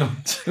and stay on...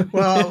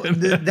 Well,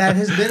 that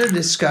has been a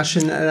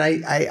discussion, and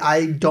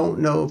I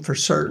don't know for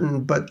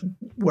certain, but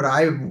what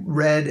I've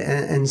read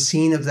and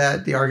seen of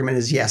that, the argument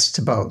is yes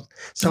to both.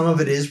 Some of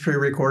it is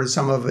pre-recorded,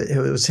 some of it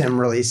was him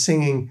really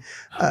singing.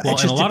 And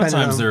a lot of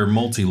times there are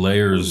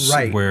multi-layers,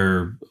 right,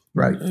 where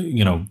Right.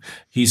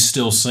 He's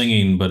still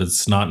singing, but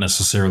it's not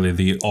necessarily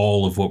the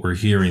all of what we're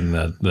hearing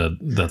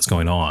that's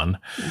going on.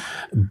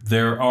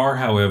 There are,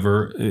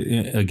 however,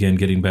 again,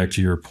 getting back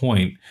to your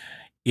point,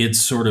 it's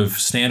sort of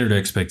standard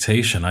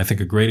expectation. I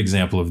think a great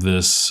example of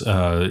this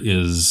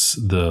is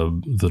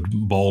the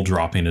ball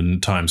dropping in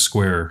Times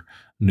Square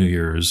New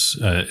Year's.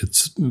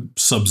 It's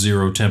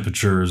sub-zero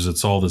temperatures.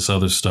 It's all this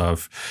other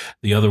stuff.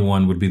 The other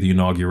one would be the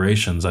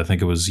inaugurations. I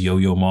think it was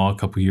Yo-Yo Ma a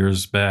couple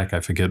years back. I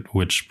forget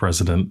which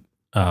president.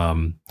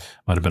 Might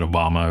have been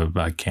Obama.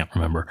 I can't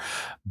remember.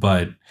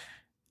 But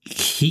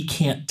he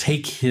can't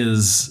take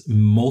his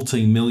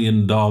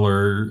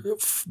multi-million-dollar,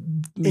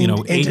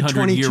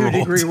 800-year-old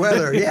degree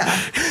weather,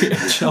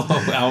 cello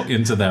out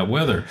into that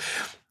weather.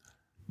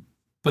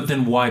 But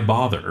then why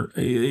bother?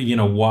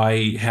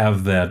 Why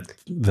have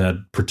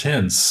that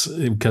pretense?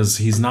 Because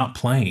he's not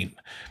playing.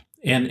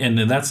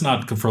 And that's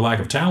not for lack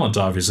of talent,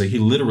 obviously. He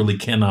literally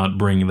cannot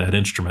bring that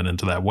instrument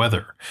into that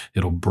weather.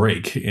 It'll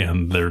break,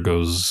 and there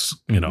goes,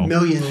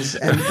 millions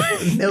and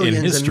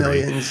millions and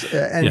millions,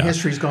 and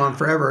history's gone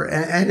forever.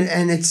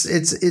 And it's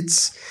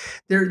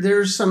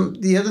there's some,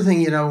 the other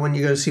thing, when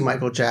you go see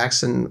Michael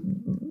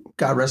Jackson,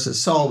 God rest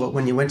his soul, but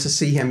when you went to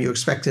see him, you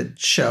expected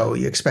show,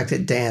 you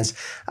expected dance.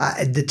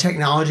 The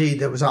technology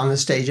that was on the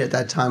stage at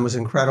that time was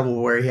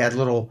incredible, where he had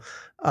little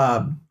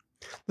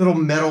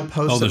metal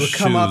posts that would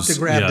come up to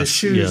grab the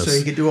shoes, so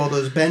he could do all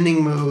those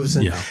bending moves,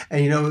 and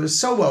it was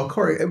so well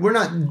choreographed. We're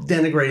not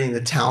denigrating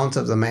the talent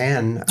of the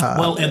man.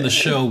 And the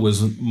show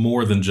was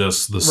more than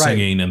just the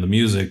singing and the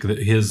music.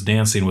 His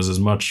dancing was as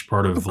much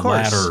part of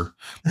latter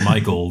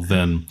Michael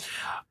than.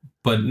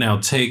 But now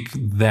take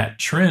that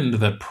trend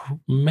that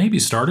maybe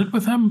started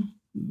with him,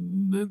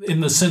 in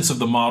the sense of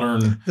the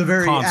modern, the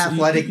very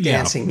athletic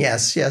dancing.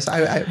 Yes.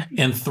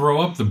 And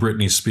throw up the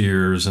Britney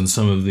Spears and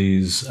some of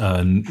these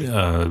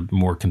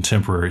more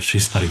contemporary.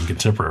 She's not even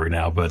contemporary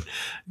now, but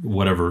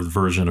whatever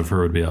version of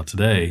her would be out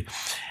today,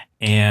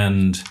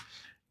 and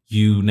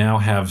you now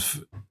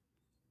have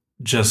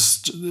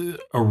just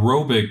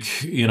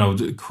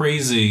aerobic,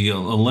 crazy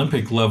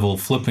Olympic level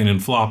flipping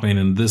and flopping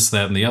and this,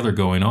 that, and the other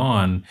going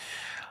on,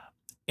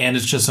 and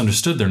it's just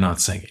understood they're not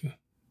singing.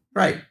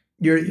 Right.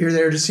 You're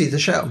there to see the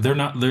show. They're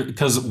not there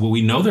because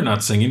we know they're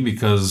not singing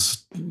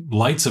because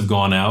lights have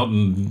gone out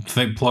and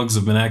plugs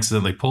have been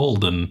accidentally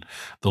pulled and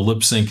the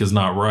lip sync is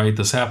not right.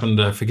 This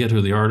happened. I forget who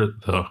the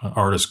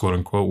artist quote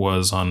unquote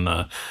was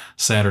on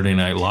Saturday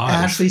Night Live.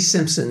 Ashley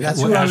Simpson.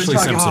 That's who I was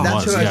talking about.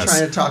 That's who I was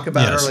trying to talk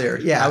about earlier.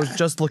 Yeah, I was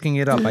just looking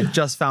it up. I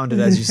just found it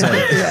as you said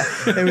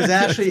it.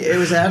 It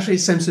was Ashley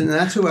Simpson, and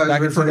that's who I was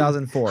back referring.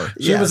 in 2004.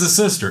 She was a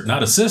sister,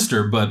 not a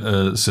sister, but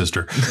a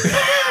sister.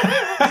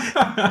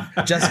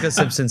 Jessica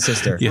Simpson's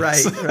sister.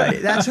 Yes.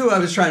 Right. That's who I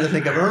was trying to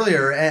think of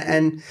earlier.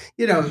 And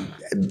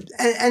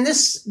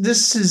this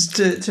is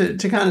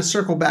to kind of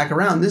circle back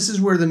around. This is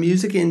where the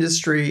music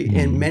industry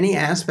in many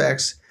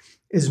aspects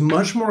is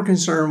much more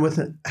concerned with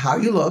how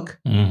you look,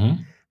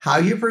 how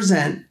you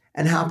present,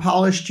 and how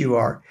polished you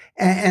are.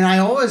 And I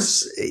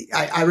always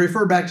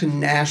refer back to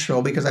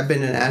Nashville because I've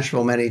been to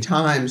Nashville many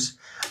times,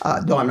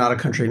 though I'm not a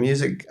country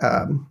music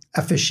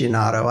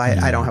aficionado.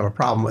 I don't have a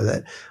problem with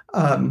it.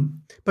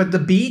 But the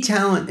B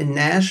talent in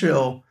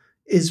Nashville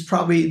is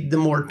probably the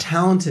more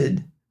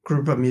talented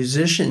group of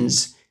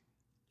musicians,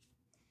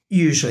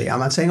 usually. I'm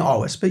not saying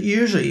always, but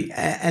usually.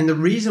 And the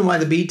reason why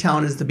the B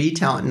talent is the B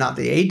talent, not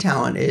the A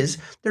talent, is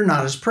they're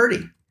not as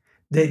pretty.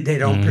 They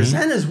don't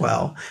present as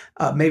well.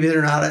 Maybe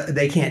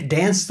they can't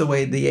dance the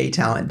way the A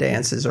talent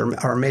dances,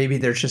 or maybe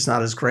they're just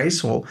not as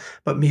graceful.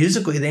 But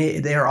musically,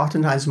 they are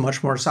oftentimes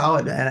much more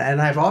solid.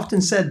 And I've often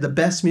said the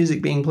best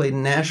music being played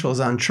in Nashville is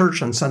on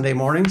church on Sunday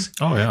mornings.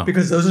 Oh yeah,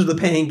 because those are the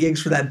paying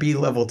gigs for that B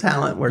level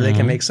talent where they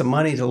can make some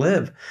money to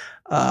live.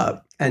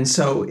 And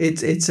so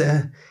it's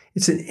an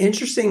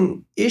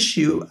interesting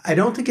issue. I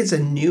don't think it's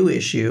a new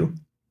issue.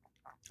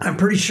 I'm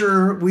pretty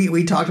sure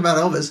we talked about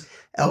Elvis.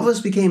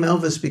 Elvis became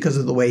Elvis because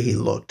of the way he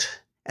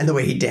looked and the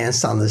way he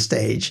danced on the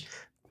stage,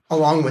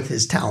 along with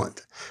his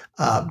talent.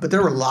 But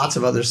there were lots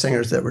of other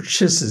singers that were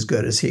just as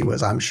good as he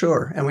was, I'm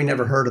sure, and we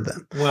never heard of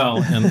them.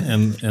 Well,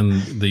 and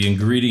the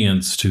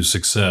ingredients to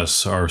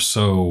success are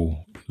so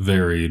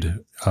varied.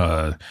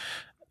 The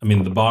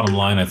bottom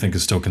line, I think,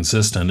 is still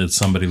consistent. It's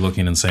somebody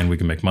looking and saying, we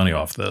can make money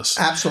off this.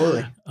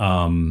 Absolutely.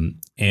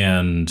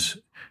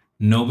 And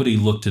nobody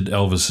looked at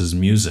Elvis's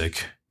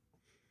music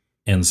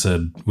and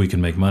said, we can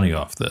make money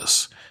off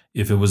this.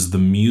 If it was the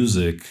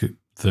music,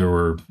 there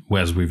were,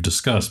 as we've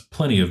discussed,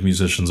 plenty of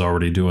musicians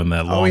already doing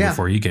that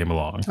before he came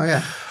along. Oh,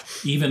 yeah.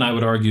 Even I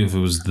would argue if it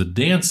was the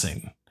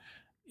dancing,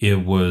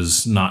 it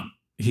was not,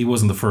 he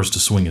wasn't the first to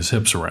swing his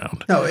hips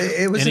around. No,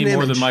 it was any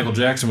more than Michael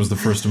Jackson was the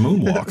first to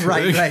moonwalk.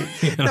 Right.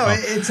 No,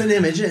 it's an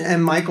image,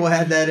 and Michael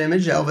had that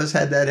image. Elvis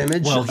had that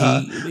image. Well,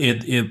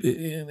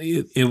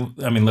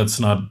 let's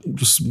not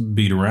just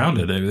beat around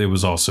it. It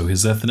was also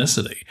his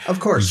ethnicity. Of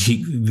course,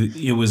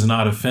 it was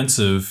not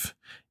offensive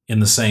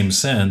in the same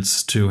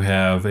sense to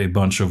have a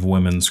bunch of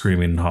women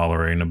screaming and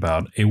hollering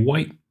about a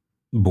white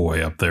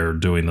boy up there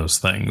doing those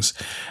things,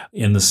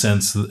 in the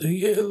sense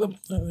that,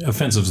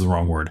 offensive is the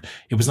wrong word.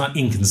 It was not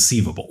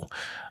inconceivable,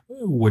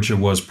 which it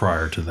was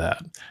prior to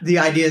that. The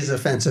idea is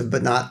offensive,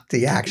 but not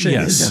the action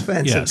is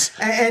offensive. Yes.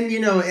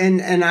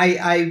 And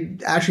I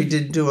actually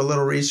did do a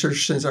little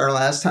research since our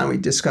last time we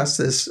discussed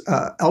this.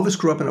 Elvis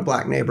grew up in a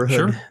black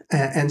neighborhood. Sure.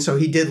 And so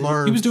he did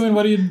learn. He was doing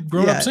what he had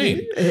grown up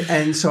seeing.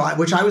 And so,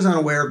 which I was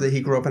unaware of, that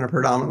he grew up in a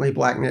predominantly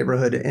black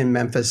neighborhood in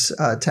Memphis,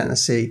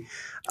 Tennessee.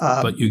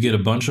 But you get a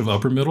bunch of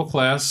upper middle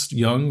class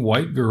young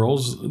white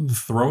girls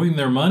throwing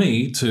their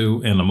money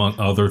to, and among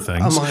other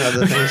things,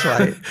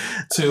 Right.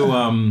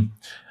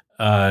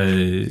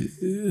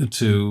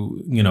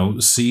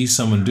 to see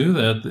someone do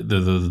that.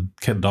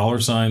 The dollar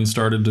sign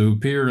started to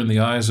appear in the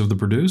eyes of the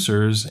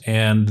producers,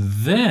 and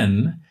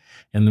then,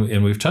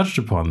 and we've touched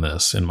upon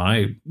this in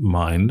my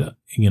mind,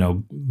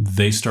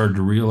 they started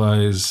to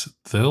realize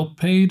they'll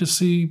pay to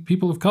see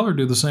people of color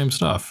do the same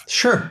stuff.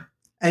 Sure.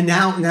 And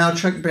now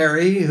Chuck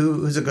Berry,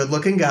 who's a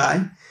good-looking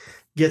guy,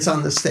 gets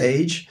on the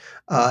stage.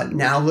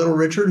 Now Little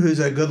Richard, who's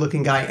a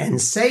good-looking guy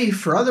and safe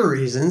for other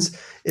reasons,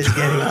 is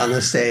getting on the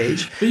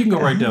stage. But you can go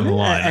right down the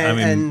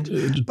line.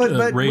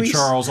 But Ray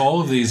Charles, all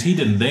of these, he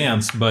didn't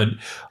dance, but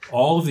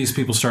all of these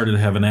people started to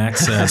have an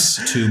access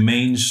to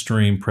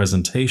mainstream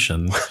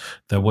presentation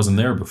that wasn't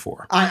there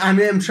before. I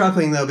am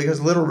chuckling, though,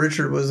 because Little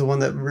Richard was the one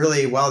that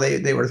really, while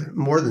they were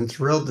more than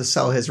thrilled to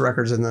sell his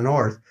records in the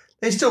North,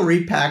 they still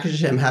repackaged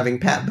him having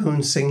Pat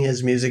Boone sing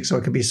his music so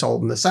it could be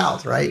sold in the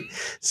South, right?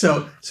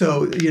 So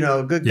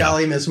Good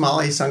Golly Miss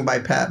Molly, sung by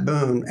Pat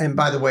Boone. And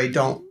by the way,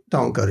 don't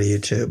go to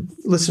YouTube.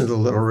 Listen to the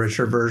Little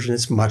Richard version.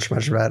 It's much,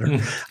 much better.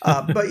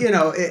 But,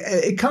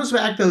 it comes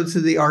back, though,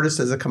 to the artist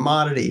as a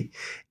commodity.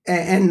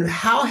 And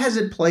how has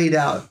it played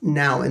out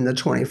now in the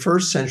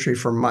 21st century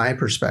from my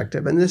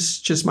perspective? And this is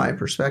just my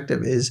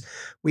perspective, is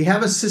we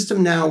have a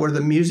system now where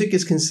the music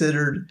is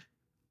considered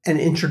an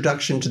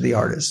introduction to the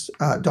artist.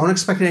 Don't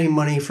expect any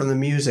money from the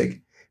music,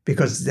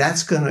 because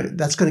that's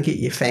gonna get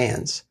you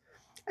fans,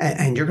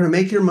 and you're gonna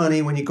make your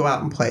money when you go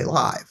out and play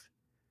live.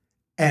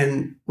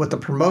 And what the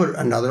promoter,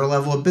 another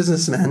level of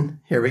businessmen,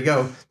 here we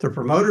go. The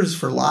promoters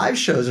for live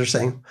shows are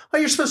saying, "Oh,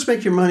 you're supposed to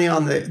make your money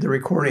on the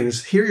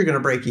recordings. Here, you're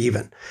gonna break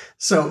even."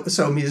 So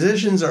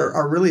musicians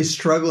are really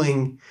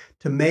struggling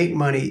to make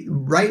money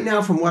right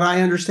now. From what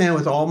I understand,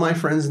 with all my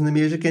friends in the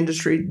music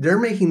industry, they're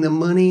making the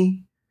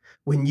money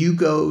when you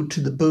go to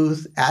the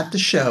booth at the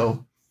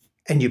show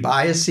and you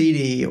buy a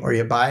CD or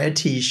you buy a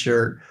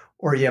T-shirt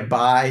or you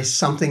buy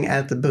something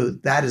at the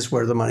booth. That is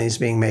where the money is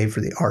being made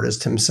for the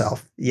artist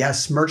himself.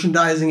 Yes,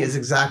 merchandising is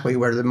exactly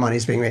where the money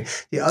is being made.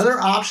 The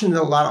other option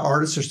that a lot of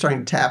artists are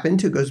starting to tap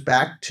into goes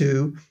back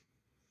to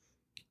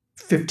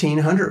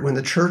 1500, when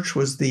the church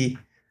was the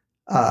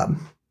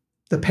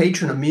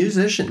patron of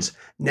musicians.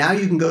 Now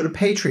you can go to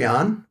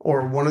Patreon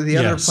or one of the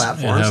other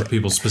platforms and have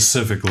people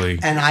specifically.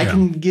 And I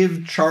can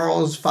give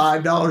Charles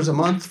 $5 a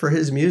month for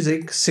his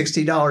music,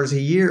 $60 a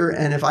year.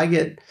 And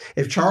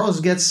if Charles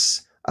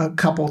gets a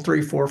couple,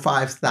 3, 4,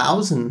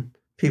 5,000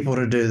 people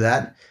to do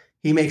that,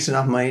 he makes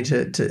enough money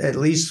to at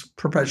least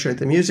perpetuate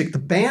the music. The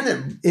band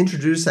that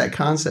introduced that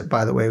concept,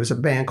 by the way, was a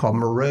band called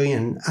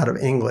Marillion out of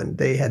England.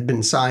 They had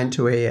been signed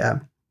to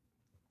a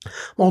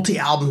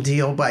multi-album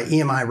deal by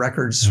EMI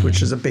Records,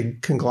 which is a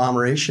big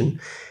conglomeration.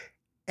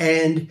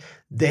 And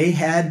they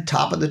had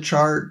top of the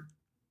chart,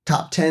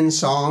 top 10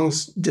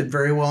 songs, did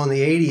very well in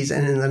the 80s.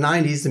 And in the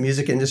 90s, the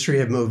music industry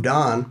had moved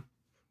on.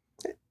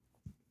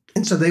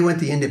 And so they went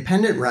the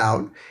independent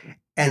route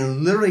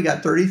and literally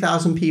got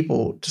 30,000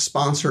 people to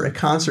sponsor a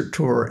concert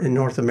tour in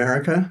North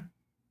America.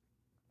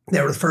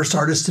 They were the first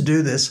artists to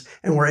do this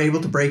and were able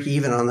to break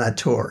even on that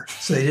tour.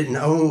 So they didn't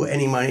owe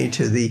any money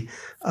to the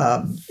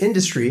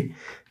industry.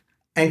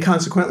 And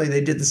consequently, they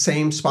did the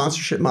same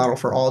sponsorship model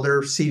for all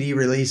their CD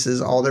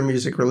releases, all their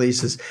music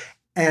releases.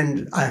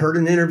 And I heard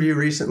an interview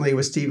recently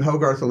with Steve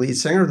Hogarth, the lead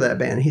singer of that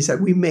band. He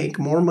said, "We make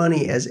more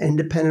money as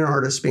independent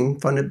artists being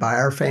funded by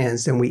our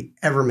fans than we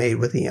ever made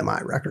with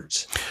EMI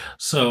Records."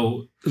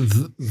 So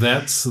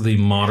that's the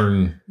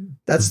modern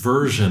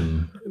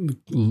version,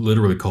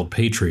 literally called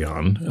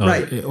Patreon,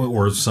 right,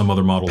 or some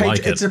other model like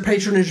it. It's a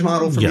patronage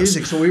model for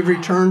music. So we've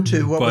returned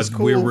to what was cool.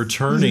 But we're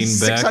returning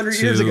back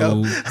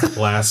to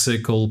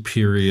classical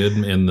period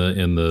in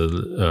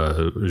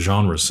the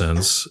genre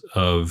sense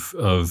of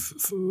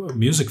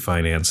music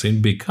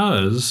financing,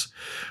 because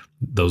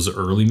those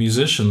early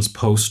musicians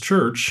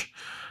post-church.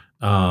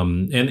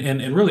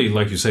 And really,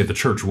 like you say, the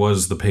church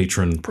was the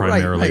patron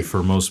primarily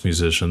for most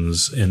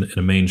musicians in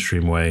a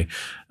mainstream way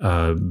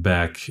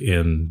back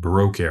in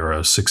Baroque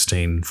era,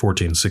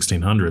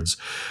 1600s.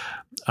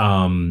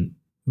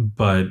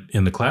 But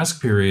in the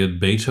classic period,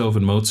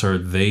 Beethoven,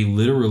 Mozart, they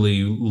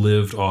literally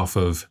lived off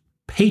of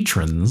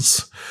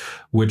patrons,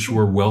 which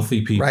were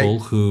wealthy people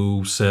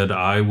who said,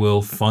 "I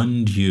will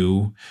fund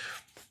you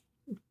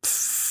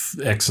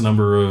X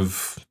number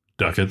of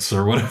ducats,"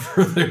 or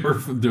whatever they were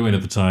doing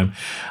at the time,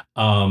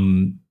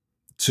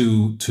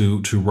 to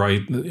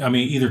write. I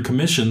mean, either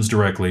commissions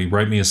directly,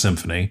 write me a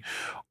symphony,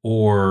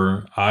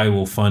 or I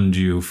will fund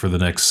you for the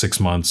next 6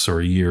 months or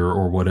a year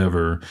or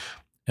whatever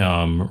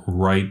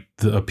write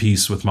a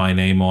piece with my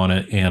name on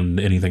it and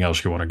anything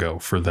else you want to go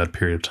for that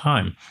period of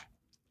time.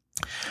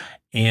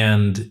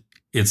 And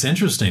it's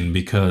interesting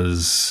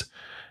because,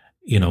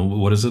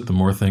 what is it? The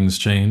more things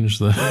change,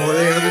 the more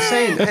they are the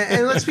same.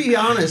 And let's be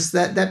honest,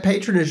 that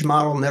patronage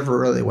model never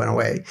really went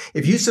away.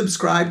 If you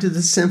subscribe to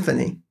the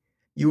symphony,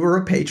 you were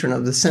a patron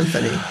of the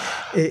symphony.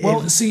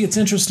 See, it's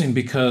interesting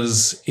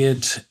because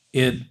it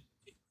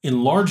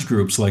in large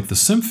groups like the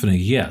symphony,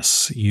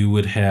 yes, you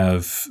would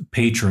have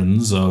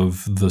patrons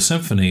of the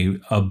symphony,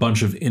 a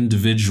bunch of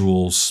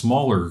individual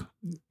smaller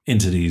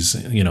entities,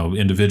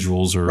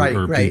 individuals or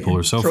people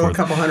or so forth. Throw a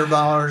couple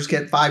 $100,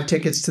 get 5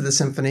 tickets to the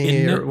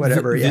symphony or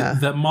whatever.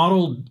 That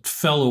model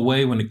fell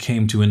away when it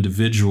came to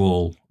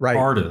individual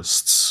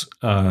artists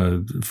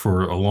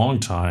for a long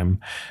time.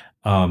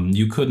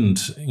 You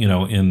couldn't,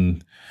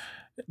 in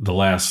the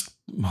last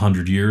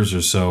 100 years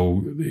or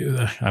so,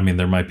 I mean,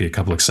 there might be a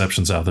couple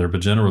exceptions out there,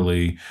 but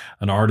generally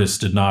an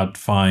artist did not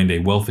find a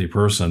wealthy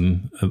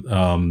person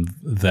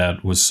that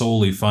was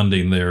solely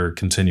funding their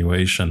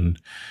continuation,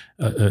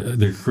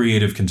 their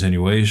creative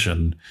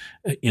continuation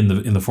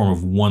in the form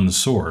of one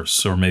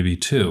source or maybe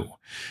two.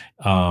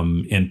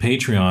 And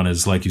Patreon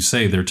is, like you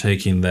say, they're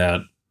taking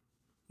that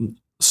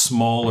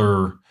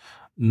smaller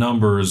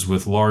numbers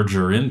with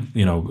larger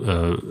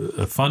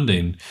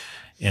funding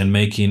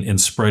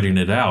and spreading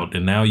it out.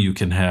 And now you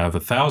can have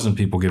 1,000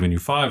 people giving you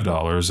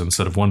 $5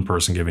 instead of one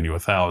person giving you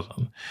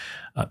 1,000.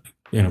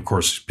 And of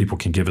course, people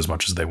can give as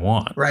much as they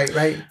want. Right.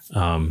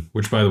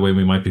 Which, by the way,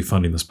 we might be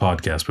funding this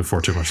podcast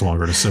before too much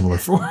longer in a similar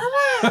form.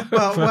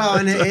 well,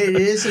 and it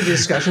is a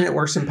discussion. It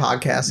works in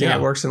podcasting. Yeah.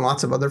 It works in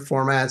lots of other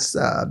formats.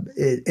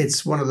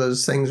 It's one of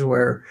those things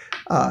where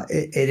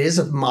it is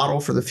a model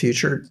for the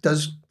future. It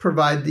does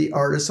provide the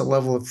artist a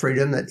level of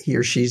freedom that he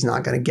or she's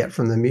not going to get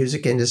from the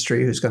music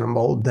industry, who's going to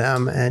mold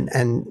them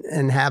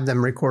and have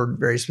them record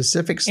very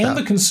specific stuff. And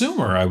the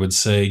consumer, I would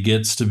say,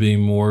 gets to be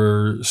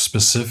more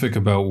specific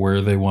about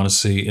where they want to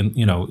see. And,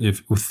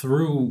 if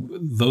through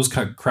those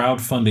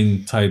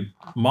crowdfunding type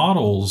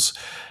models,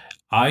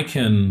 I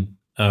can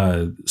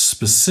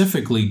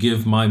specifically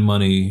give my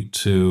money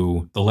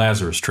to the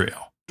Lazarus Trio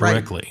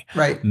directly,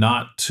 right?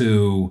 Not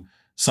to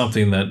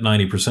something that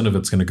 90% of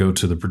it's going to go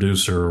to the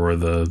producer or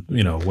the,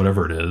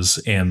 whatever it is,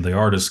 and the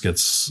artist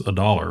gets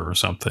 $1 or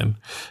something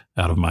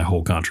out of my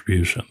whole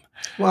contribution.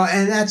 Well,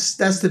 and that's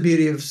the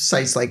beauty of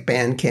sites like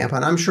Bandcamp,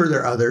 and I'm sure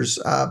there are others.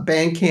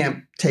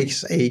 Bandcamp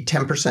takes a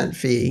 10%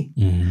 fee,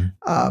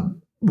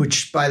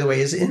 which, by the way,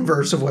 is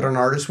inverse of what an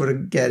artist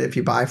would get if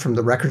you buy from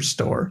the record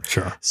store.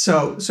 Sure.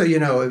 So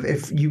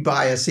if you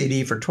buy a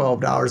CD for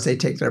 $12, they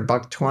take their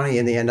 $1.20.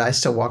 In the end, I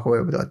still walk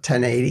away with a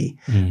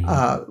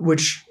 $10.80,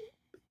 which.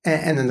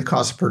 And then the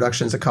cost of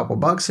production is a couple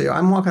bucks. So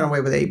I'm walking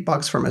away with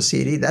 $8 from a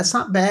CD. That's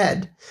not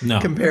bad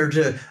compared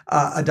to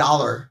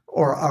 $1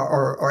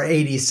 or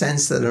 80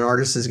 cents that an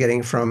artist is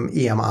getting from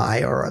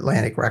EMI or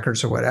Atlantic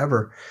Records or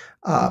whatever.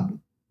 What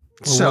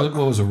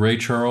was it? Ray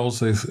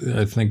Charles?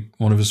 I think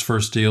one of his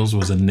first deals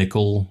was a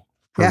nickel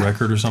per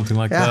record or something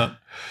like that.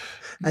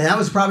 And that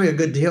was probably a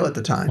good deal at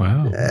the time.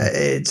 Wow.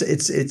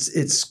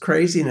 It's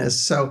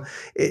craziness. So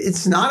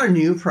it's not a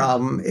new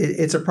problem.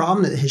 It's a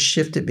problem that has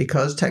shifted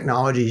because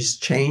technology's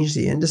changed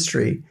the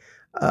industry.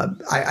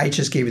 I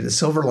just gave you the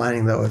silver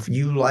lining, though. If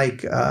you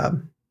like,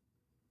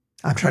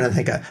 I'm trying to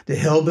think of the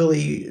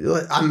hillbilly,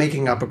 I'm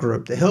making up a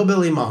group, the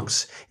Hillbilly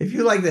Monks. If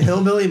you like the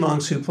Hillbilly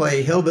Monks who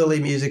play hillbilly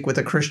music with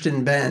a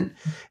Christian bent,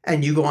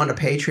 and you go onto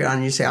Patreon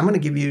and you say, I'm going to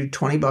give you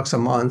 $20 a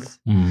month,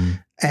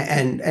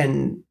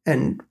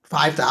 and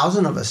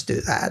 5,000 of us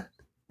do that,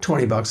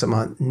 $20 a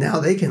month. Now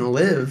they can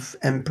live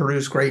and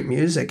produce great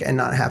music and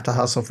not have to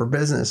hustle for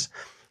business.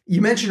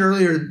 You mentioned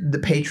earlier the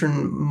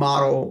patron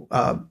model.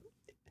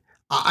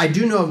 I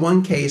do know of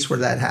one case where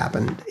that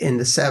happened in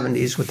the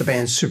 70s with the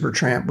band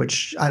Supertramp,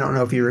 which I don't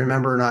know if you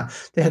remember or not.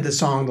 They had the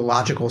song, The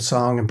Logical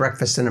Song, and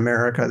Breakfast in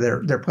America.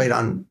 They're played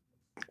on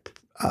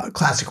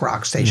classic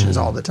rock stations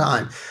all the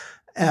time.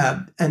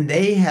 And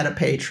they had a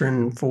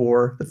patron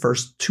for the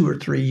first 2 or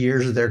 3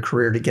 years of their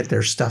career to get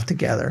their stuff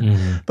together.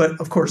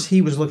 But of course,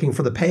 he was looking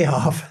for the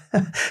payoff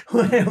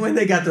when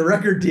they got the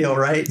record deal,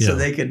 right? Yeah. So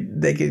they could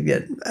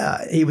get.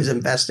 He was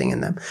investing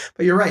in them.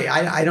 But you're right.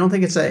 I don't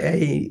think it's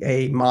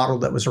a model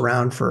that was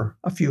around for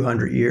a few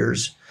hundred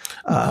years.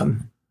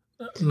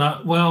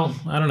 Not well.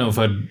 I don't know if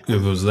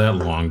it was that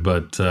long,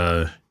 but.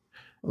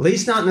 At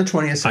least not in the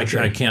 20th century.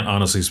 I can't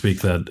honestly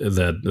speak that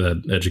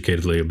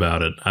educatedly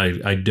about it.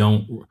 I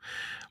don't.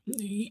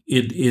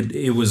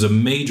 It was a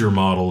major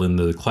model in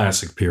the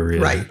classic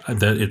period. Right.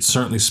 That it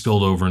certainly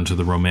spilled over into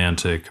the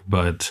romantic,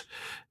 but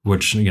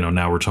which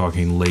now we're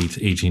talking late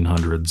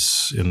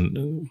 1800s,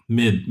 in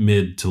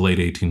mid to late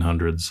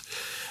 1800s.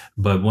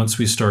 But once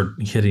we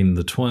start hitting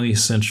the 20th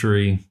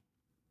century,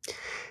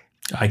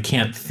 I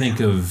can't think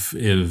of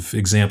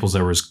examples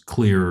that were as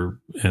clear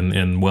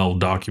and well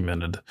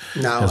documented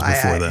as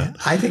before that.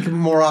 I think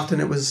more often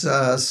it was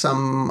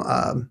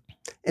some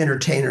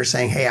entertainer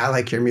saying, "Hey, I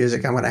like your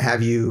music. I'm going to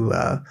have you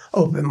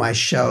open my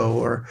show,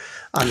 or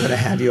I'm going to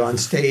have you on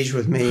stage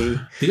with me."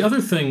 The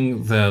other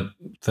thing that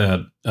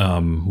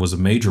was a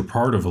major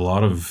part of a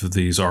lot of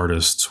these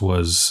artists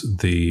was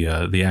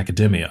the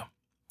academia.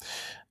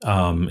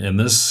 And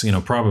this,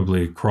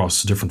 probably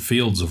across different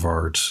fields of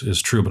art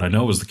is true, but I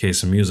know it was the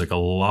case in music. A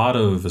lot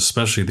of,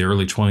 especially the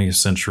early 20th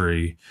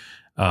century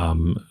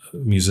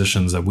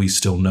musicians that we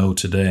still know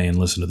today and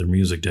listen to their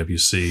music,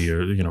 Debussy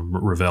or,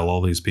 Ravel,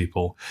 all these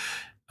people.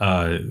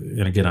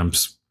 And again, I'm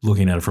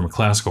looking at it from a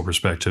classical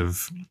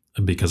perspective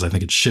because I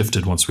think it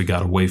shifted once we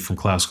got away from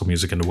classical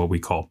music into what we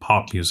call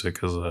pop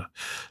music as a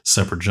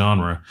separate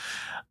genre.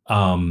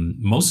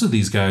 Most of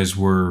these guys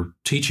were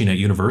teaching at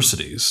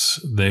universities.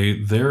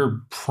 Their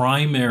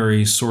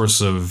primary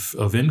source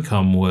of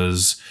income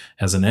was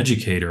as an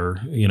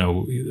educator,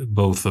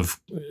 both of,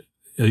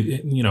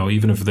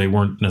 even if they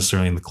weren't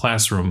necessarily in the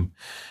classroom,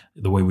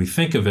 the way we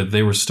think of it,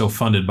 they were still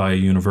funded by a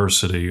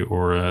university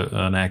or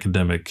an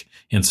academic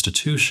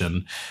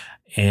institution.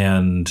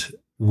 And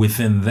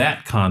within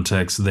that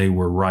context, they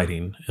were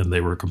writing and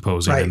they were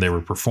composing and they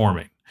were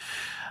performing.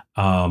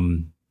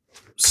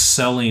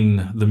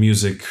 Selling the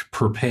music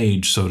per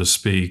page, so to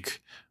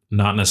speak,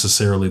 not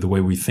necessarily the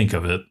way we think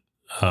of it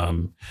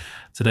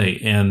today.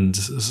 And,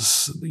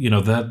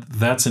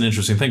 that's an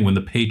interesting thing. When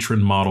the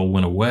patron model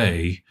went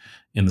away,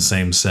 in the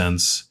same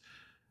sense,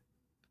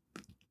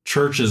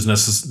 churches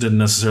didn't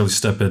necessarily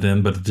step it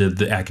in, but did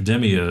the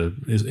academia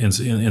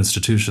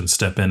institutions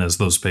step in as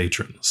those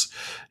patrons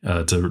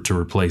to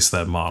replace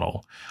that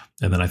model.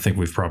 And then I think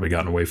we've probably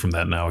gotten away from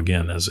that now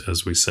again,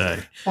 as we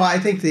say. Well, I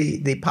think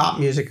the pop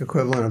music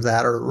equivalent of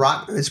that, or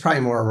rock, it's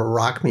probably more of a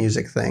rock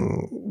music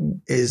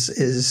thing,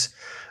 is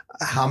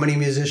how many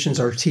musicians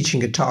are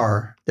teaching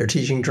guitar, they're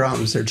teaching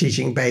drums, they're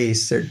teaching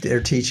bass,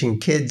 they're teaching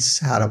kids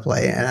how to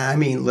play, and I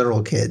mean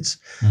literal kids.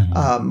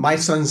 Mm-hmm. My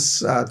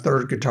son's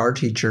third guitar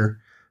teacher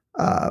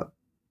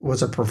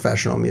was a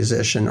professional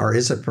musician, or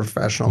is a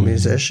professional mm-hmm.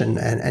 musician,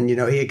 and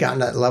he had gotten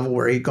to that level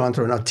where he'd gone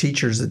through enough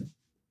teachers that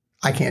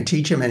I can't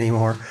teach him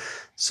anymore.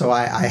 So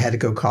I had to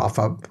go cough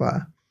up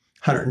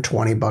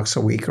 $120 a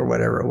week or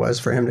whatever it was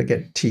for him to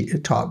get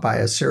taught by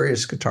a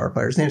serious guitar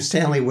player. His name's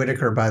Stanley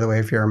Whitaker, by the way,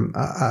 if you're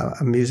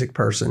a music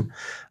person.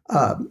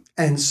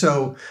 And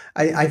so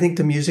I think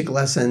the music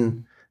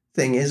lesson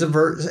thing is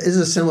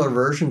a similar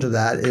version to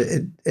that.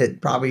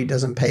 It probably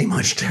doesn't pay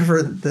much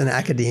different than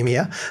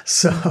academia.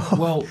 So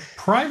well,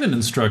 private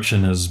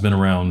instruction has been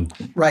around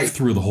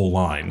through the whole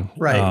line.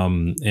 Right.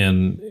 And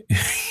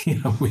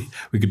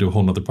we could do a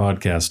whole nother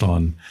podcast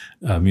on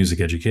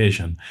music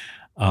education.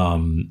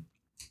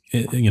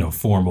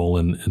 Formal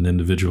and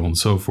individual and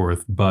so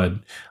forth. But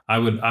I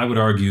would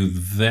argue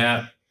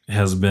that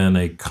has been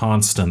a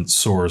constant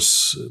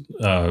source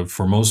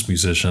for most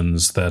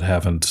musicians that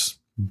haven't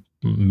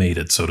made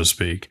it, so to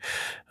speak.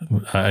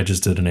 I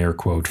just did an air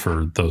quote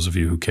for those of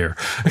you who care.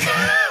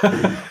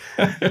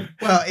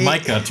 Well,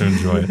 Mike got to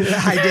enjoy it.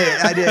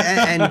 I did.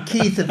 And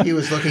Keith, if he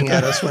was looking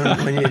at us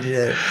when you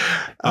did it.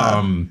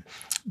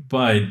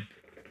 But,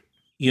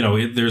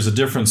 there's a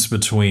difference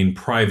between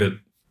private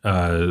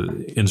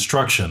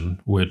instruction,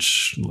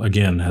 which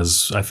again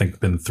has, I think,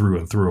 been through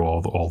and through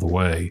all the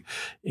way,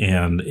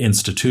 and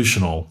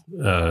institutional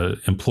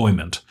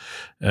employment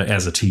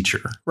as a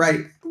teacher.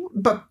 Right.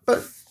 But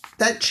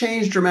that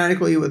changed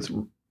dramatically with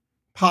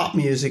pop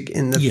music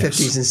in the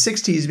 50s and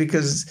 60s,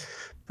 because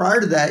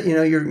prior to that,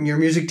 your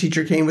music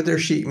teacher came with their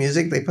sheet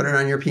music. They put it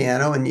on your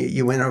piano, and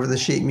you went over the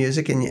sheet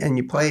music and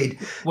you played.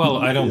 Well,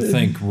 I don't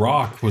think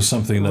rock was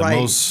something that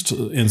most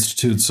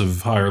institutes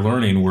of higher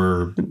learning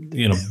were.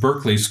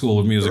 Berkeley School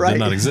of Music did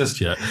not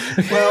exist yet.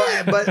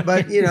 Well, but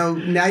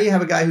now you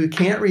have a guy who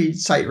can't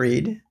sight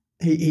read.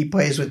 He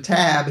plays with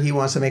tab. He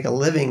wants to make a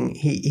living.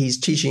 He's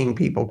teaching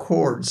people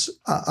chords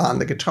on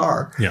the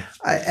guitar. Yeah,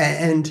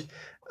 and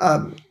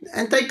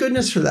thank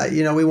goodness for that.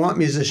 We want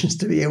musicians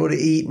to be able to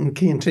eat and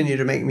continue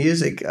to make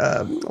music.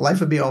 Life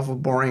would be awful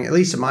boring, at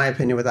least in my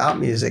opinion, without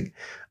music.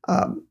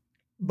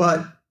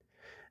 But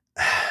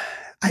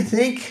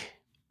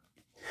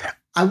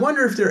I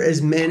wonder if there are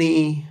as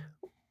many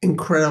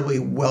incredibly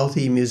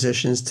wealthy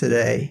musicians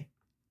today,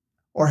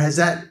 or has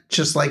that,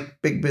 just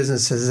like big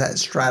business, has that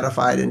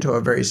stratified into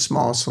a very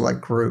small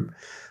select group?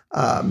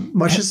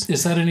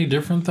 Is that any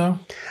different though?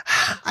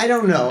 I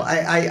don't know.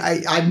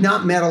 I've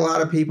not met a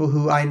lot of people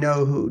who I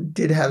know who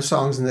did have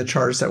songs in the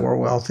charts that were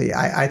wealthy.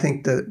 I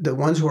think the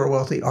ones who are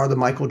wealthy are the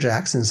Michael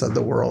Jacksons of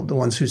the world, the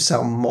ones who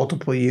sell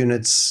multiple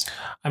units.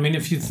 I mean,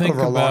 if you think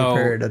over a long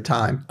period of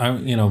time,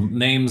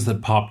 names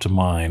that pop to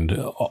mind,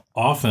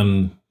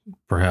 often,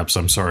 perhaps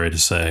I'm sorry to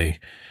say,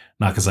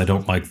 not because I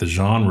don't like the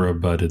genre,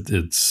 but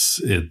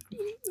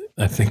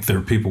I think there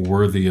are people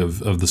worthy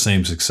of the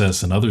same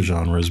success in other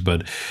genres,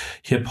 but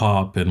hip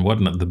hop and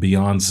whatnot, the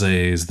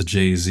Beyoncés, the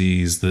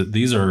Jay-Z's,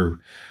 these are,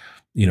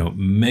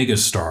 mega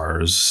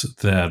stars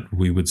that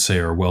we would say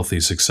are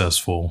wealthy,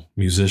 successful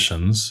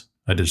musicians.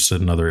 I just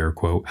said another air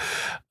quote.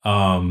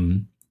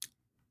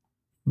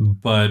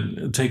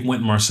 But take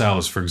Wynton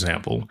Marsalis, for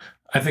example.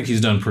 I think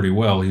he's done pretty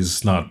well.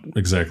 He's not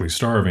exactly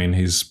starving.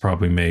 He's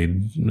probably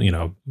made,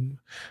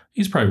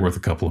 he's probably worth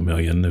a couple of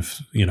million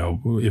if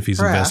he's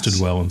Perhaps.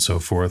 invested well and so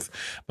forth.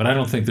 But I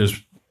don't think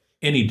there's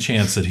any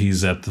chance that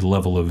he's at the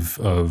level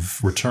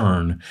of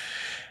return.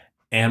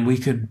 And we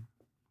could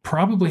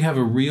probably have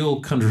a real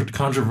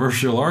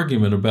controversial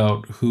argument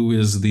about who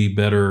is the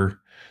better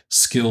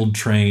skilled,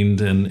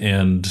 trained,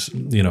 and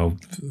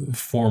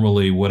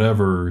formally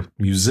whatever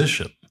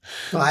musician.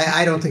 Well,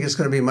 I don't think it's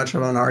going to be much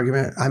of an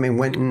argument. I mean,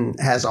 Wynton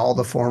has all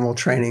the formal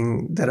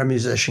training that a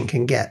musician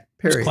can get,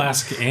 period. It's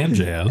classic and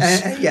jazz.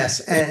 Yes.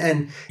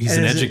 And he's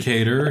an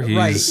educator.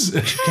 He's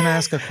right. Can I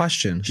ask a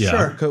question?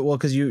 Yeah. Sure. Well,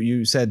 because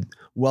you said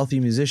wealthy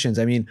musicians.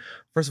 I mean,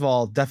 first of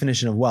all,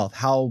 definition of wealth.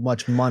 How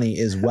much money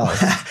is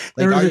wealth?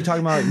 Like, are you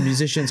talking about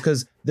musicians?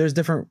 Because there's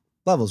different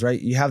levels, right?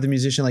 You have the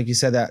musician, like you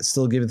said, that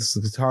still gives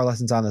guitar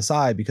lessons on the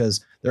side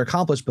because they're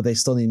accomplished, but they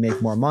still need to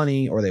make more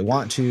money or they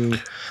want to.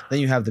 Then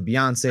you have the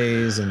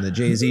Beyoncés and the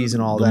Jay-Z's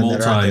and all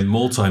that.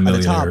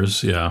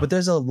 Multi-millionaires, yeah. But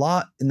there's a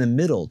lot in the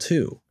middle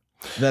too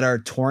that are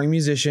touring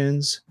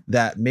musicians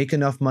that make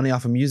enough money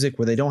off of music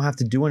where they don't have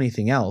to do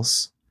anything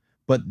else.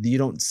 But you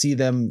don't see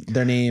their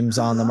names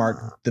on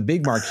the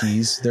big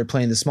marquees. They're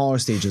playing the smaller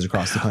stages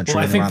across the country.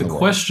 Well, I think the world.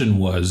 question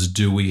was,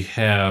 does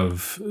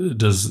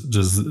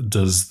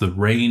the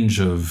range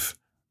of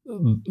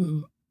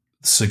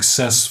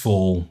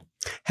successful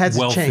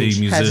wealthy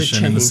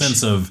musician in the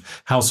sense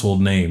of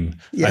household name,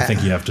 I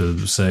think you have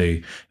to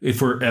say, if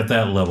we're at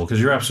that level,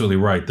 because you're absolutely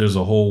right. There's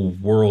a whole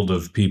world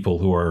of people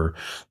who are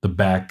the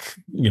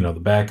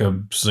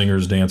backup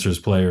singers, dancers,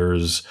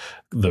 players,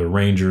 the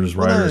arrangers,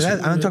 writers.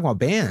 I'm talking about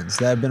bands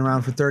that have been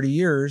around for 30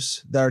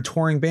 years, that are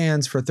touring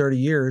bands for 30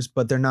 years,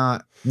 but they're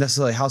not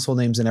necessarily household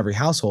names in every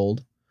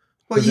household.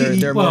 Well,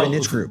 they're more a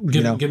niche group.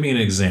 Give me an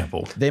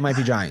example. They might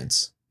be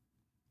giants.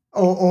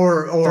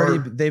 Or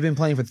they've been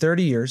playing for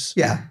 30 years.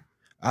 Yeah.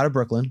 Out of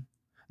Brooklyn.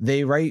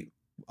 They write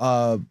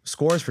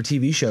scores for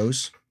TV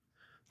shows.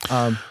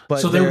 But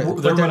so they're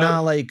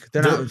not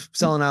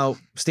selling out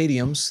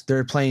stadiums.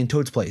 They're playing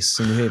Toad's Place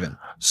in New Haven.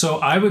 So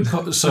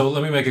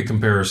let me make a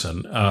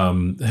comparison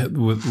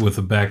with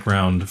a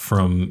background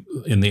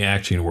in the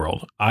acting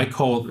world.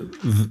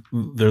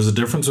 There's a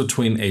difference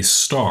between a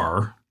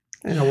star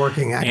and a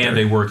working actor.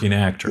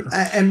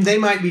 And they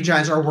might be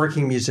giants or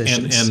working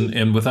musicians.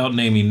 And without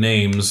naming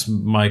names,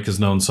 Mike has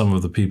known some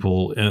of the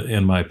people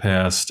in my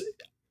past.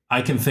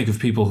 I can think of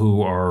people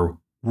who are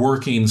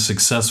working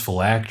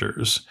successful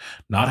actors,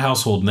 not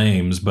household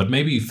names, but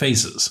maybe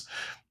faces.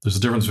 There's a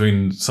difference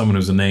between someone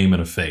who's a name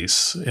and a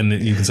face. And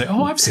you can say,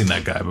 oh, I've seen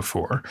that guy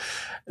before.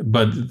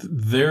 But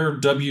their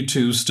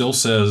W-2 still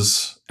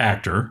says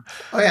actor.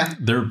 Oh, yeah.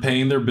 They're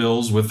paying their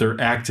bills with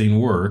their acting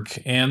work,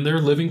 and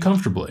they're living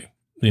comfortably,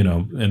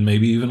 and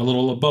maybe even a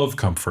little above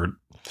comfort.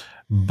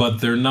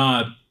 But they're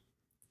not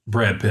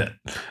Brad Pitt.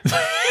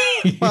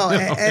 Well,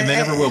 and they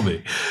never will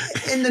be.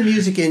 In the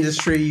music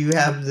industry, you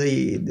have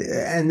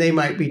and they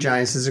might be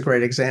giants is a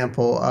great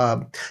example.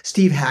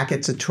 Steve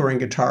Hackett's a touring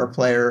guitar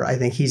player. I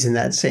think he's in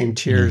that same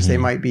tier as they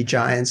might be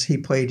giants. He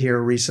played here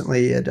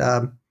recently at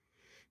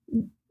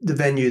the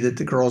venue that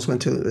the girls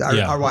went to,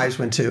 our wives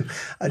went to,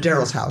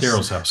 Daryl's house.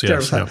 Daryl's house,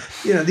 yes.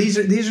 House.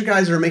 These are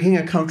guys that are making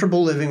a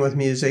comfortable living with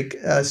music.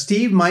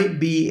 Steve might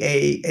be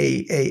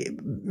a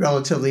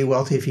relatively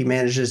wealthy if he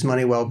manages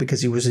money well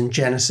because he was in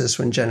Genesis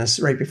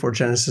right before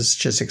Genesis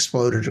just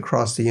exploded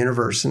across the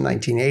universe in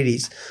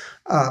 1980s.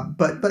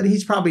 But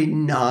he's probably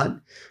not.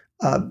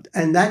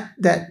 And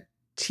that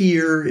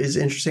tier is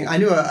interesting. I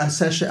knew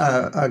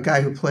a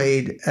guy who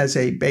played as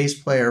a bass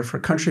player for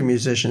country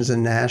musicians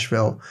in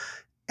Nashville.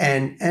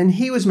 And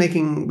he was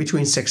making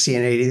between $60,000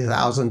 and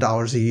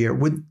 $80,000 a year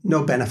with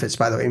no benefits,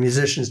 by the way.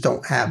 Musicians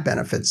don't have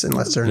benefits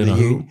unless they're in the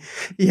union.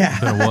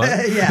 Yeah.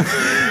 What? Yeah.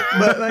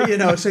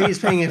 But so he's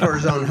paying for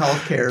his own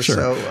health care. Sure.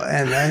 So,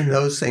 and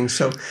those things.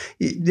 So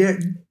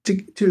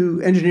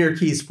to Engineer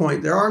Keith's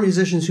point, there are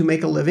musicians who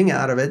make a living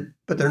out of it,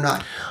 but they're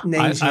not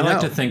names I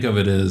like to think of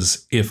it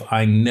as if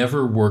I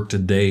never worked a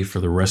day for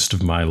the rest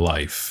of my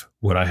life,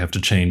 would I have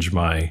to change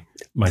my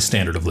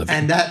standard of living?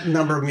 And that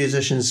number of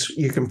musicians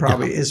you can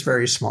probably is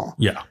very small.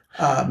 Yeah.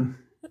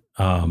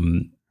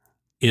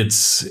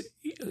 It's,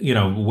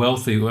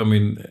 wealthy. I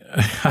mean,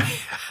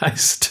 I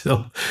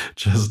still,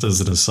 just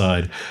as an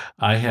aside,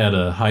 I had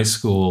a high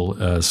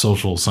school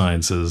social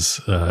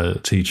sciences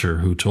teacher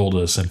who told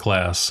us in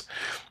class,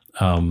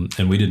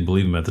 and we didn't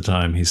believe him at the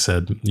time. He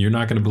said, "You're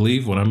not going to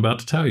believe what I'm about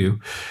to tell you."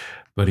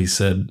 But he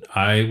said,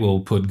 "I will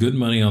put good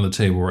money on the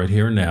table right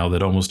here and now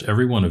that almost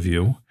every one of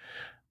you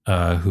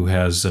who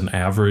has an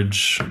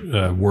average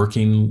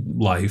working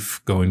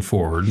life going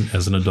forward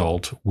as an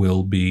adult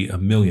will be a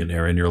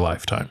millionaire in your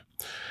lifetime,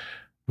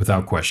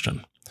 without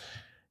question."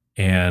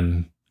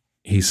 And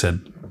he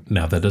said,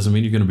 "Now, that doesn't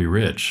mean you're going to be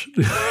rich."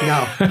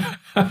 No.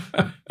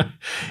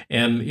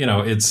 And,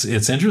 it's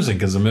interesting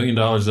because $1 million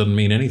doesn't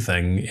mean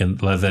anything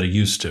that it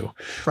used to.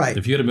 Right.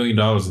 If you had $1 million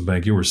in the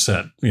bank, you were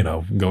set,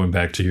 going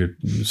back to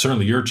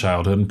certainly your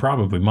childhood and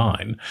probably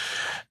mine.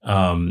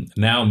 Now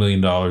 $1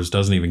 million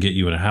doesn't even get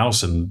you in a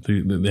house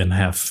in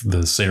half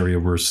this area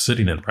we're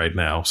sitting in right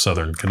now,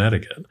 Southern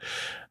Connecticut,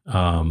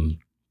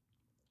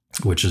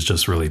 which is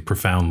just really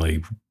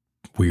profoundly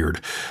weird.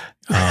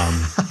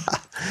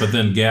 But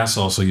then gas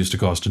also used to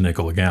cost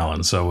 $0.05 a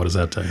gallon. So what does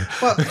that tell you?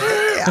 Well,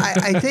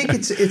 I think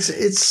it's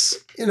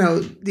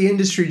the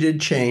industry did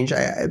change,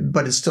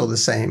 but it's still the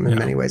same in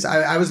many ways.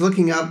 I was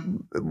looking up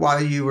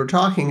while you were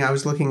talking. I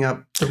was looking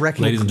up the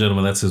Wrecking. Ladies and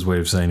gentlemen, that's his way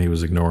of saying he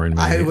was ignoring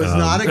me. I was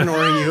not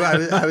ignoring you.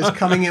 I was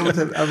coming in with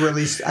a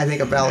really, I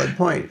think, a valid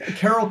point.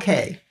 Carol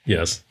Kaye.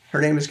 Yes. Her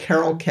name is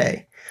Carol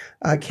Kaye.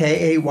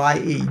 Kaye.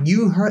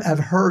 You have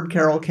heard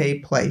Carol Kaye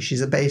play.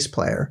 She's a bass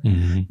player.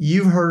 Mm-hmm.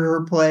 You've heard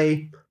her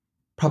play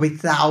probably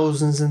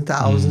thousands and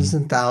thousands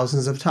and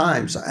thousands of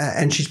times.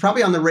 And she's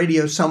probably on the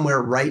radio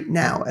somewhere right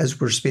now as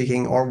we're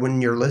speaking or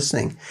when you're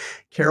listening.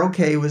 Carol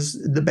Kaye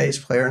was the bass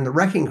player in the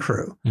Wrecking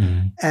Crew.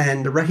 Mm-hmm.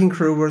 And the Wrecking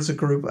Crew was a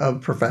group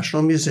of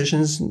professional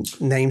musicians,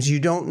 names you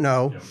don't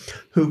know,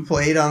 who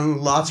played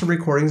on lots of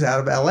recordings out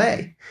of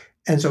L.A.,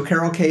 and so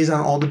Carol Kaye's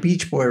on all the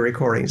Beach Boy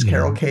recordings.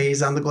 Carol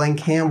Kaye's on the Glenn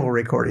Campbell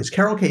recordings.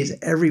 Carol Kaye's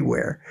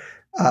everywhere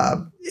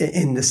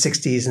in the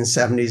 60s and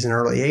 70s and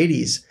early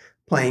 80s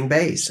playing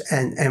bass.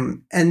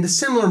 And the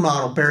similar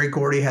model, Berry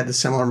Gordy had the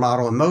similar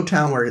model in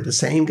Motown where the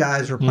same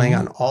guys were playing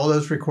on all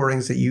those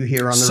recordings that you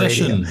hear on the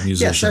radio.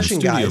 Musicians, session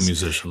studio guys.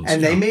 musicians.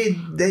 And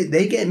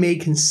they get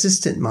made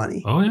consistent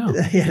money. Oh,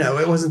 yeah.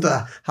 It wasn't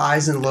the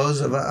highs and lows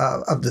of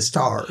the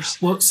stars.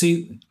 Well,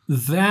 see,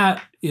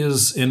 that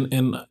is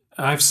in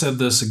I've said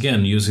this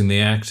again using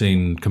the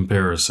acting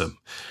comparison.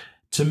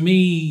 To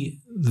me,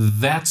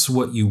 that's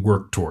what you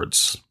work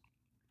towards.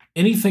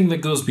 Anything that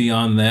goes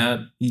beyond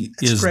that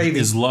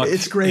is luck.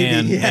 It's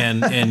gravy.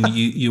 And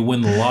you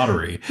win the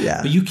lottery.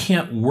 Yeah. But you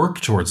can't work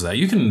towards that.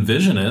 You can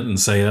envision it and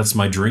say, that's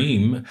my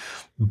dream.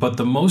 But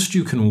the most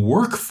you can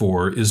work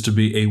for is to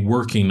be a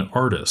working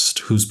artist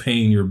who's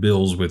paying your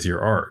bills with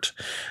your art.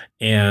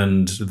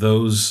 And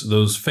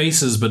those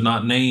faces but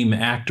not name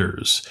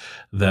actors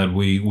that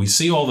we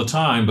see all the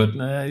time, but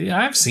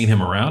I've seen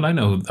him around. I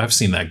know I've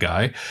seen that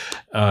guy.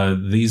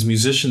 These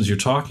musicians you're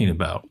talking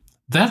about.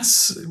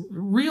 That's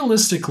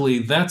realistically,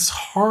 that's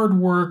hard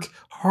work,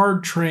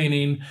 hard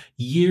training,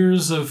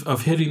 years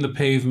of hitting the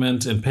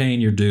pavement and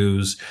paying your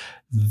dues.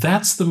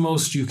 That's the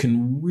most you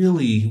can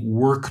really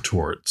work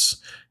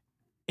towards.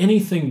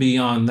 Anything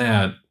beyond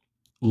that,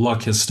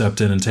 luck has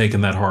stepped in and taken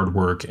that hard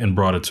work and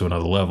brought it to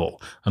another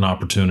level, an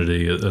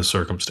opportunity, a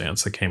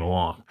circumstance that came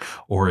along,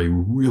 or a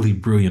really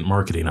brilliant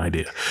marketing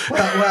idea.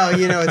 Well,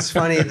 it's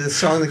funny. The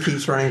song that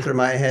keeps running through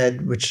my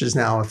head, which is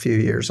now a few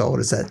years old,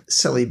 is that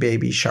Silly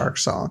Baby Shark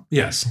song.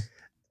 Yes.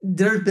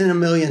 There's been a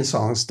million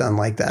songs done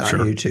like that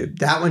on YouTube.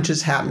 That one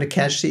just happened to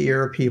catch the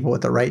ear of people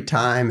at the right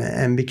time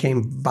and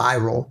became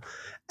viral.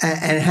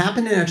 And it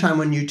happened in a time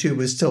when YouTube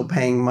was still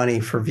paying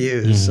money for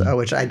views,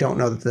 which I don't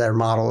know that their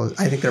model.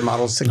 I think their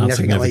model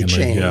significantly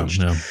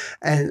changed. Yeah.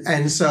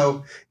 And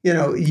so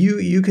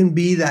you can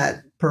be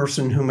that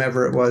person,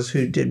 whomever it was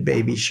who did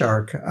Baby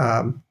Shark,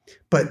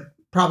 but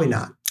probably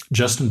not.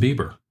 Justin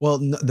Bieber. Well,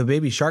 the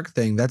Baby Shark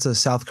thing, that's a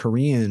South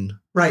Korean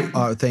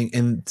thing.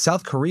 And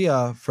South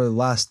Korea, for the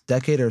last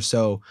decade or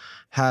so,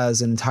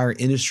 has an entire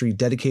industry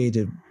dedicated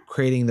to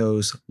creating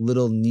those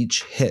little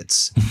niche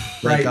hits.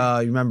 Like,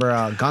 you remember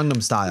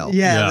Gangnam Style?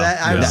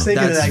 I was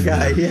thinking of that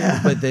guy. Yeah.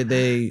 But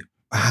they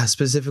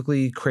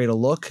specifically create a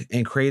look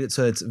and create it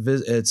so it's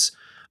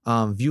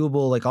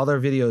viewable. Like all their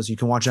videos, you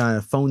can watch it on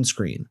a phone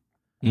screen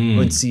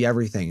and see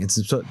everything. It's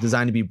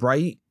designed to be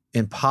bright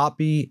and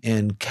poppy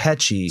and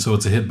catchy. So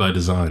it's a hit by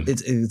design.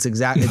 It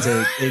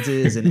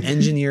is an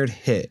engineered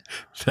hit.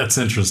 That's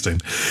interesting.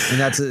 And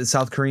that's a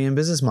South Korean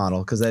business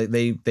model because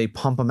they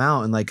pump them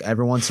out and like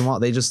every once in a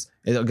while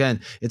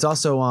it's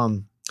also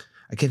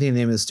I can't think of the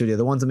name of the studio.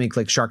 The ones that make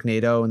like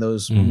Sharknado and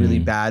those really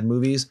bad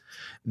movies.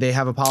 They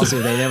have a policy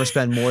that they never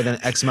spend more than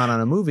X amount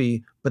on a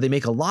movie, but they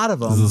make a lot of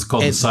them. This is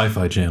called the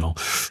Sci-Fi Channel.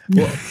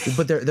 Well,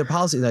 but their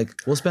policy, like,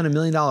 we'll spend $1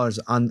 million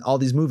on all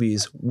these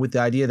movies with the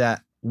idea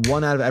that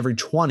 1 out of every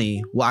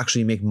 20 will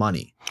actually make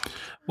money.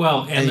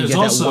 Well, and you there's get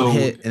also that one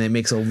hit, and it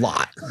makes a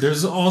lot.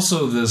 There's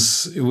also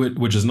this,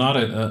 which is not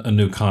a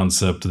new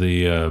concept,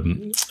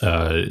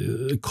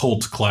 the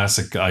cult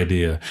classic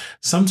idea.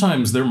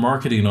 Sometimes their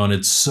marketing on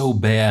it's so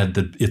bad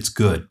that it's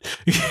good.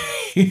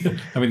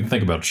 I mean,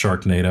 think about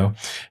Sharknado,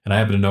 and I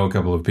happen to know a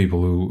couple of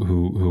people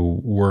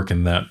who work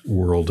in that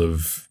world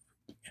of.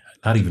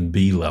 Not even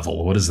B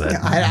level. What is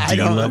that? I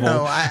don't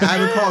know. I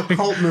would call it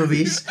cult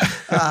movies.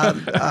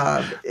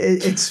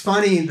 It's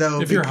funny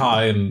though. If you're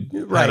high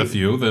and had a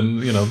few, then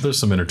there's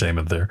some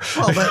entertainment there.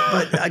 Well,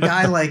 but a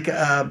guy like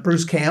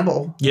Bruce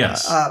Campbell,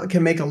 yes,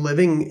 can make a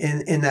living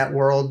in that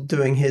world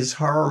doing his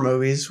horror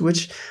movies,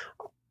 which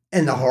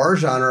in the horror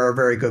genre are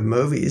very good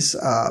movies.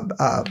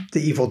 The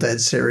Evil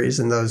Dead series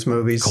and those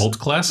movies. Cult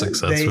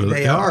classics.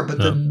 They are, but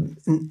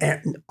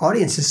the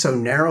audience is so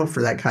narrow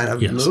for that kind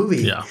of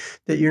movie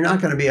that you're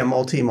not going to be a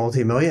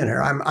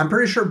multi-millionaire. I'm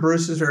pretty sure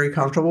Bruce is very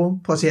comfortable.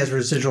 Plus, he has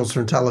residuals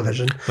from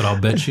television. But I'll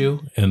bet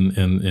you,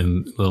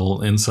 in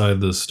little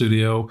inside the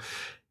studio,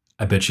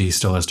 I bet you he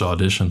still has to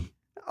audition.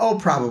 Oh,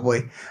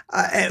 probably.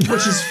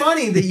 Which is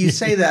funny that you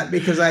say that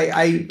because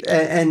I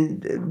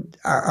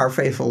our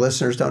faithful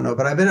listeners don't know,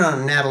 but I've been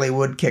on a Natalie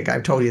Wood kick.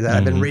 I've told you that.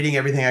 I've been reading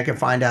everything I could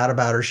find out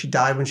about her. She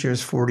died when she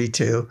was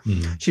 42.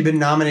 She'd been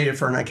nominated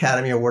for an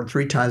Academy Award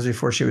 3 times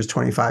before she was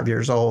 25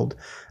 years old.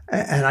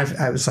 And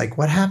I was like,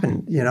 what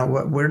happened?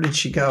 Where did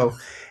she go?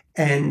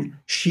 And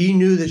she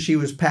knew that she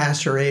was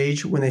past her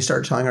age when they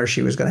started telling her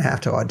she was going to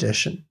have to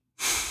audition.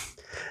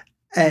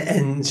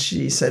 And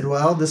she said,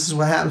 well, this is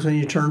what happens when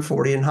you turn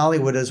 40 in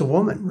Hollywood as a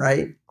woman,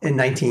 right? In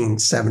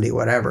 1970,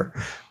 whatever.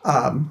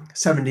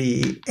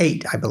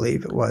 78, I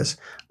believe it was.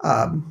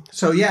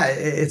 So, yeah,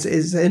 it's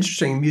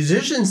interesting.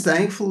 Musicians,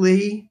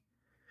 thankfully,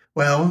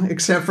 well,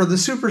 except for the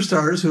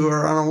superstars who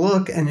are on a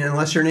look, and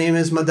unless your name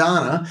is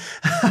Madonna,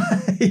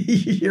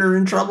 you're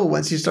in trouble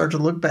once you start to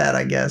look bad,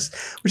 I guess,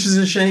 which is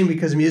a shame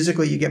because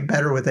musically you get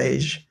better with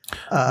age.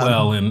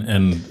 Well,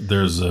 and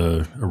there's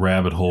a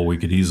rabbit hole we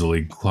could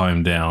easily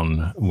climb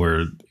down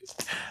where,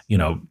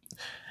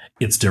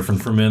 it's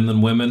different for men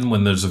than women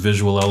when there's a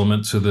visual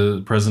element to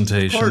the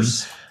presentation. Of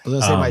course. I was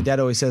going to say, my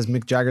dad always says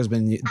Mick Jagger's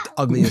been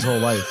ugly his whole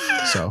life.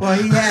 So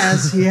well, he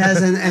has,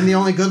 and the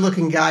only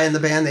good-looking guy in the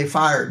band they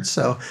fired.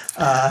 So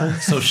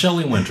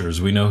Shelley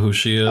Winters, we know who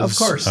she is, of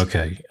course.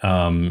 Okay,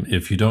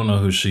 if you don't know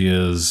who she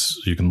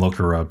is, you can look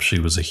her up. She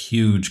was a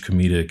huge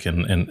comedic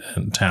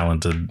and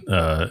talented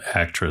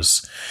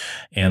actress,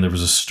 and there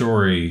was a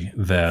story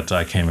that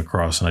I came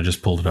across, and I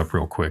just pulled it up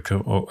real quick,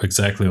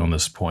 exactly on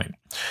this point.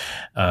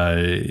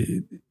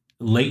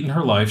 Late in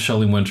her life,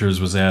 Shelley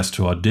Winters was asked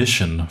to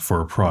audition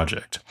for a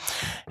project.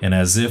 And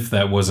as if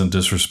that wasn't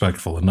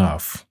disrespectful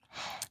enough,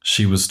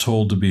 she was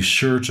told to be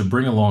sure to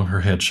bring along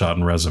her headshot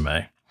and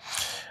resume.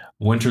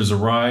 Winters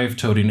arrived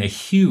toting a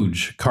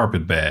huge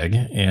carpet bag,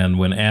 and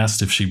when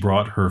asked if she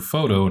brought her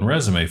photo and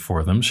resume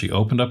for them, she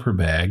opened up her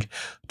bag,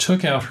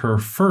 took out her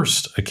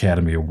first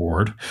Academy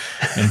Award,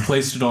 and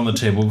placed it on the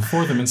table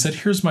before them and said,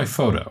 "Here's my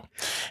photo."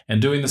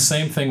 And doing the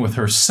same thing with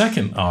her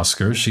second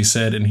Oscar, she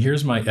said, "And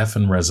here's my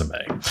effing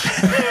resume."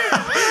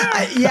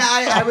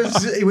 I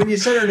was, when you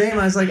said her name,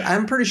 I was like,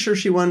 I'm pretty sure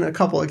she won a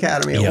couple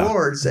Academy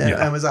Awards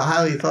and was a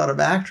highly thought of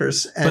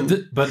actress.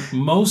 And but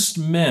most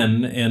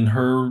men in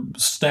her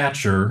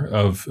stature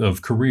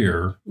of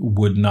career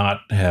would not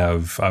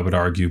have, I would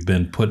argue,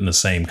 been put in the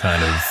same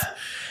kind of.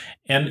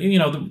 And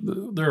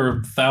there are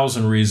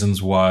 1,000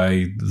 reasons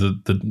why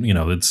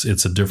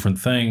it's a different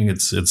thing.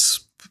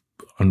 It's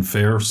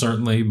unfair,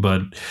 certainly,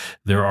 but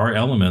there are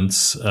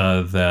elements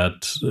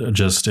that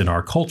just in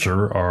our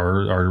culture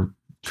are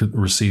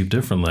received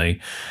differently,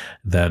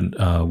 that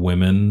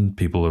women,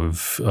 people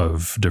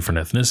of different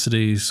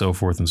ethnicities, so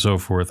forth and so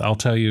forth. I'll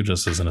tell you,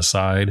 just as an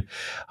aside,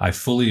 I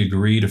fully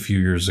agreed a few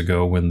years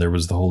ago when there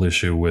was the whole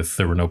issue with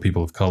there were no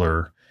people of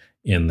color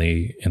in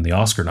the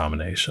Oscar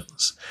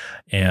nominations.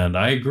 And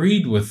I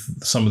agreed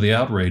with some of the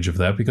outrage of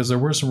that because there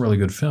were some really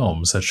good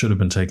films that should have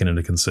been taken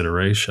into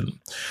consideration.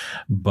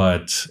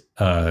 But,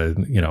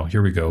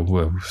 here we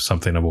go,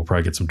 something that we'll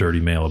probably get some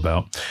dirty mail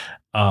about.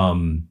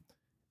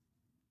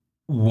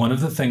 One of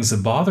the things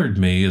that bothered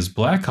me is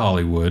Black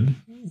Hollywood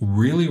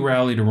really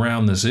rallied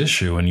around this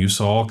issue, and you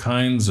saw all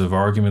kinds of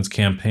arguments,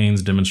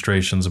 campaigns,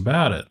 demonstrations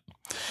about it.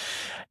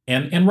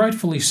 And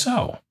rightfully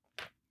so.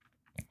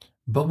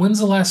 But when's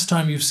the last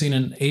time you've seen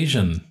an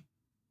Asian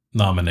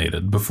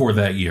nominated before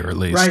that year, at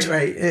least?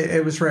 Right.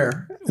 It was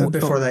rare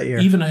before that year.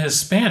 Even a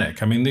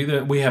Hispanic. I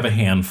mean, we have a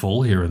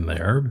handful here and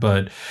there,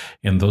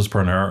 and those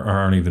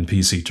aren't even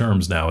PC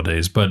terms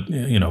nowadays. But,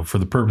 for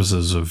the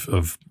purposes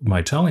of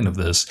my telling of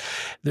this,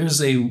 there's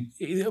a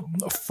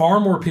far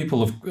more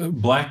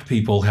Black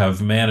people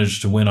have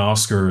managed to win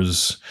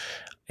Oscars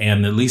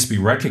and at least be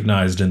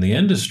recognized in the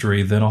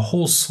industry than a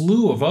whole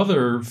slew of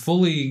other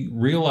fully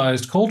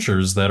realized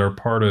cultures that are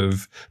part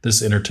of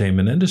this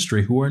entertainment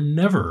industry who are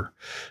never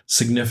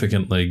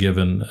significantly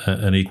given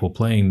an equal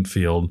playing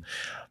field.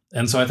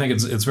 And so I think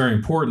it's very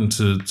important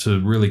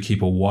to really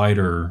keep a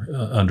wider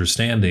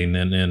understanding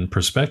and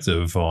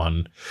perspective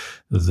on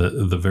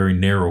the very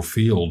narrow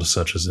field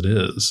such as it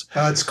is.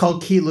 It's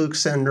called Key Luke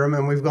syndrome,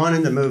 and we've gone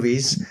into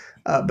movies.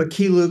 But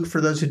Key Luke, for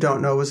those who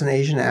don't know, was an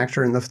Asian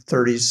actor in the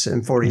 30s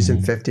and 40s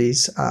and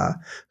 50s.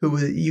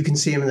 You can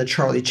see him in the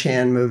Charlie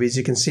Chan movies.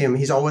 You can see him;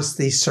 he's always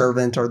the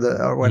servant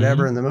or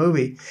whatever in the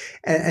movie.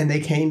 And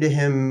they came to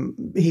him.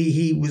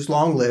 He was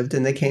long lived,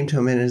 and they came to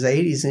him in his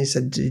 80s, and he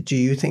said, "Do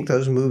you think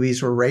those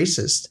movies were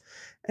racist?"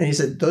 And he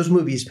said, "Those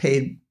movies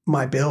paid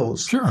my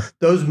bills. Sure.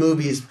 Those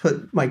movies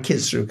put my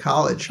kids through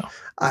college. Sure.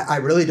 I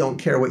really don't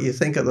care what you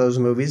think of those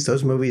movies.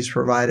 Those movies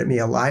provided me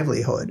a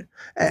livelihood."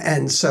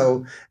 And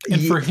so...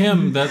 And for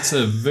him, that's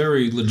a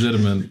very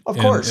legitimate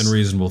and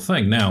reasonable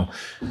thing. Now,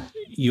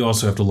 you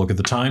also have to look at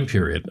the time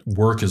period.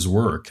 Work is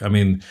work. I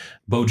mean,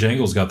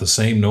 Bojangles got the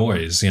same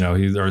noise.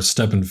 Or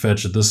Step and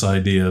Fetch at this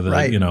idea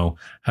that,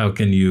 how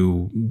can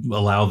you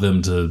allow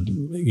them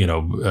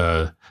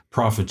to,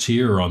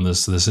 profiteer on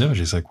this image?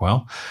 He's like,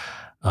 well,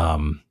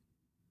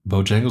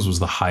 Bojangles was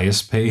the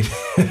highest paid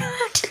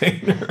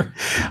entertainer.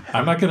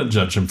 I'm not going to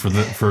judge him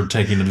for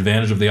taking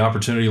advantage of the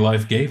opportunity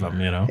life gave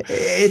him.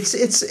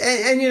 It's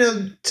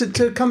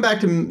to come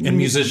back to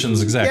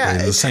musicians,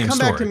 exactly the same come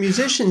story. Back to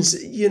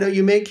musicians.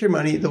 You make your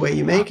money the way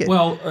you make it.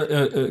 Well,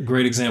 a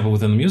great example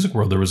within the music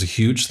world, there was a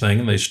huge thing,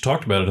 and they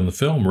talked about it in the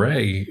film.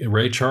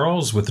 Ray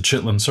Charles with the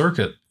Chitlin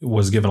Circuit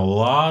was given a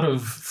lot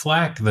of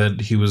flack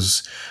that he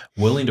was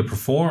willing to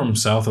perform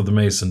south of the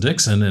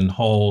Mason-Dixon in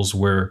halls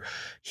where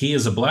he,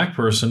 as a black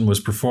person, was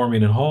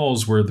performing in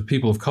halls where the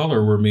people of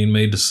color were being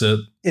made to sit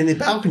in the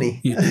balcony,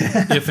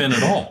 if in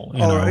at all.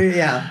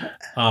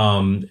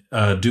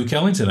 Duke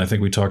Ellington, I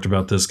think we talked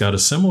about this, got a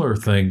similar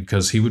thing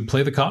because he would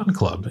play the Cotton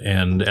Club,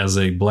 and as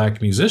a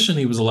black musician,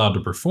 he was allowed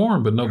to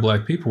perform, but no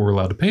black people were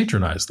allowed to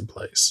patronize the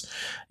place.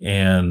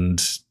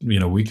 And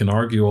we can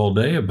argue all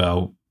day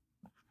about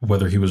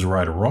whether he was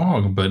right or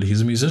wrong, but he's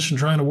a musician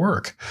trying to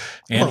work.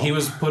 And he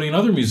was putting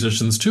other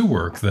musicians to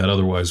work that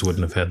otherwise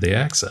wouldn't have had the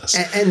access.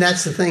 And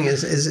that's the thing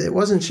is it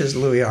wasn't just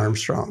Louis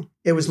Armstrong.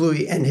 It was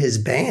Louis and his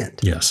band.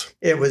 Yes.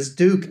 It was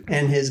Duke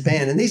and his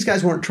band. And these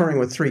guys weren't touring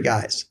with 3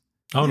 guys.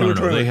 Oh, no.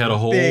 They had a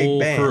whole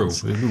crew.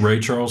 Ray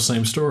Charles,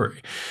 same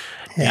story.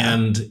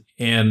 Yeah.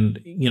 And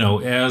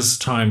as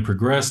time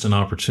progressed and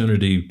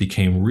opportunity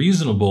became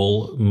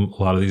reasonable,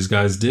 a lot of these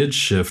guys did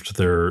shift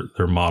their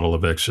model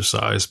of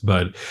exercise.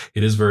 But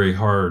it is very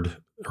hard,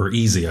 or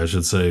easy, I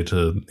should say,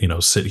 to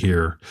sit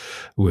here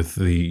with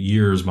the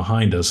years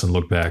behind us and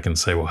look back and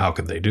say, well, how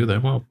could they do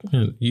that? Well,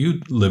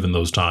 you live in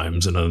those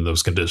times and in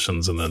those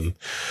conditions, and then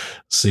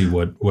see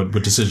what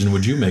decision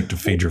would you make to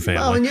feed your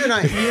family. Well, and you and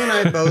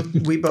I both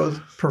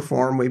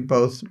performed. We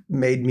both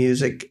made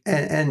music,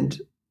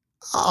 and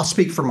I'll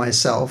speak for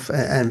myself,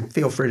 and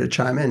feel free to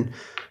chime in.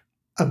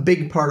 A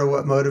big part of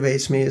what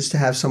motivates me is to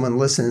have someone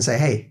listen and say,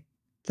 hey,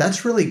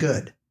 that's really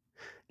good.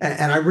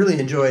 And I really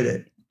enjoyed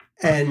it.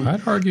 And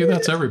I'd argue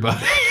that's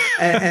everybody.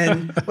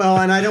 and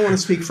I don't want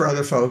to speak for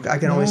other folk. I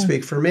can only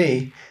speak for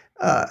me.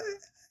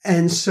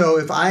 And so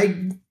if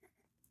I'm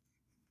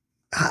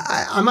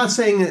not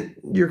saying that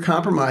you're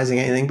compromising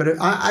anything, but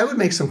I would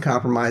make some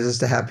compromises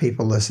to have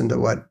people listen to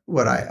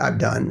what I've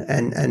done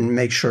and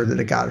make sure that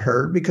it got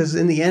heard, because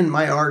in the end,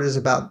 my art is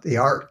about the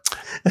art.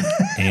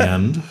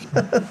 And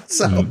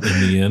so, in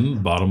the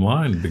end, bottom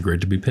line, it'd be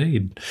great to be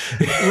paid.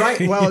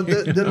 Right. Well,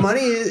 the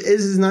money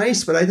is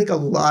nice, but I think a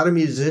lot of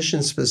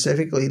musicians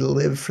specifically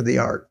live for the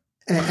art.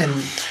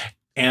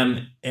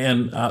 And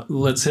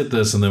let's hit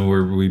this, and then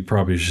we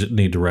probably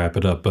need to wrap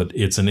it up. But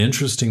it's an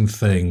interesting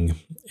thing,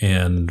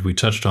 and we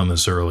touched on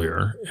this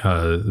earlier,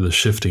 the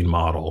shifting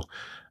model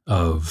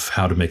of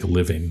how to make a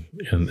living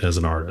as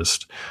an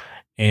artist.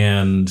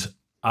 And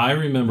I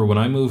remember when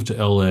I moved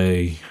to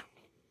LA,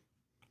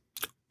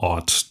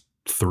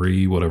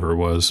 03, whatever it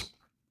was.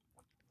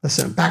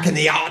 Listen, back in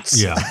the aughts.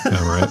 Yeah,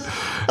 right.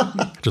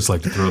 Just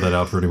like to throw that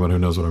out for anyone who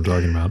knows what I'm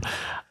talking about.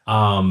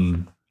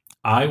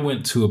 I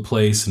went to a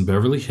place in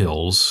Beverly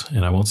Hills,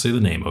 and I won't say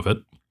the name of it,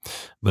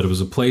 but it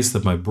was a place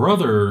that my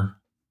brother,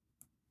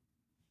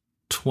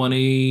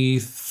 20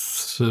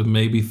 to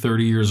maybe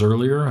 30 years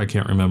earlier, I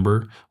can't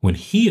remember, when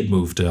he had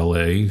moved to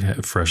LA,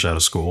 fresh out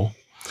of school,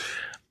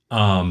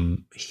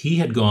 he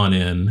had gone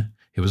in.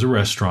 It was a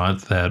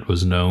restaurant that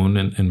was known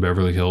in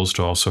Beverly Hills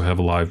to also have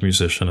a live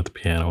musician at the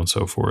piano and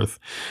so forth.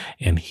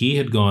 And he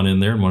had gone in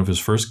there in one of his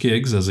first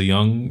gigs as a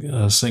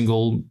young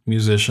single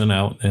musician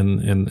out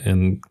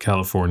in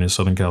California,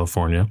 Southern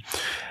California.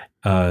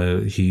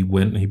 He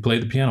went and he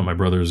played the piano. My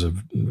brother's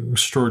an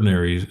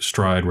extraordinary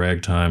stride,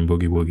 ragtime,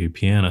 boogie-woogie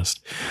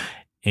pianist.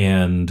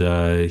 And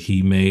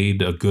he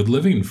made a good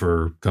living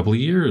for a couple of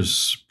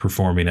years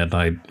performing at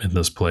night in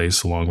this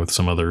place, along with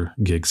some other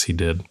gigs he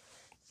did.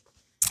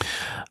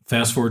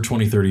 Fast forward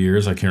 20, 30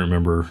 years, I can't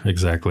remember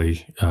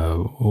exactly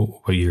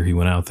what year he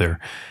went out there.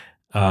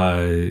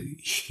 I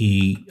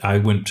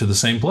went to the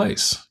same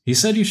place. He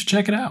said, you should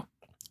check it out.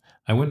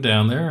 I went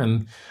down there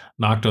and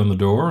knocked on the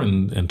door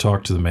and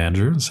talked to the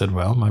manager and said,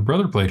 well, my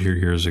brother played here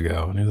years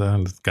ago. And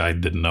the guy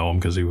didn't know him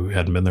because he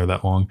hadn't been there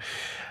that long.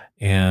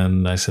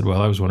 And I said,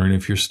 well, I was wondering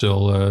if you're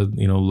still,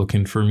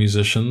 looking for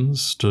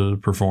musicians to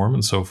perform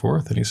and so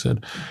forth. And he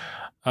said,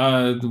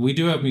 we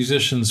do have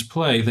musicians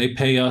play. They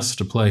pay us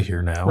to play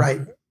here now.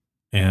 Right.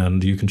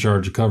 And you can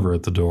charge a cover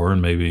at the door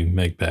and maybe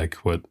make back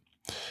what.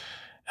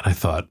 And I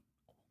thought,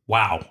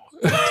 wow.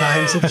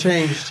 Times have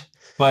changed.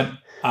 But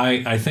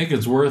I think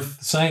it's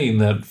worth saying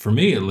that for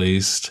me, at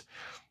least,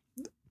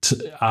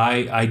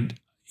 I'm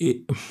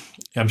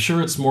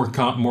sure it's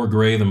more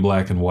gray than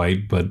black and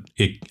white, but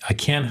I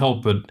can't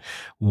help but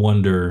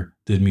wonder,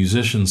 did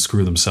musicians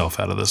screw themselves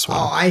out of this one?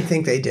 Oh, I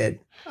think they did.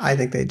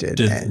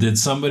 Did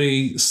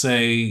somebody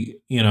say,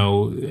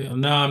 no,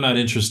 I'm not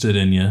interested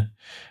in you?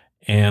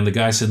 And the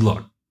guy said,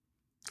 look,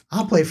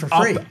 I'll play for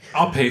free.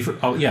 I'll pay for.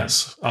 Oh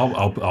yes,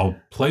 I'll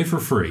play for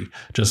free.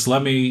 Just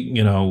let me.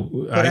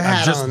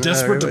 I'm just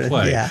desperate to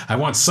play. Yeah. I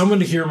want someone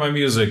to hear my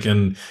music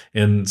and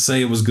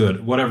say it was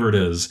good, whatever it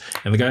is.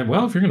 And the guy,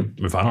 well, if I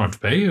don't have to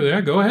pay you,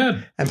 yeah, go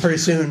ahead. And pretty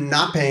soon,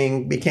 not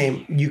paying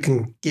became you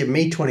can give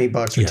me $20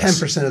 or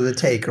 10% of the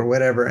take or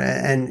whatever.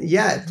 And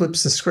yeah, it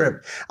flips the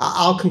script.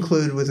 I'll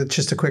conclude with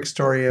just a quick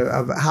story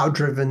of how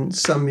driven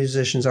some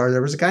musicians are.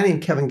 There was a guy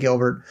named Kevin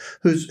Gilbert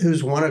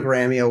who's won a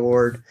Grammy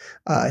Award.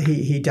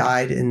 He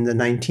died in the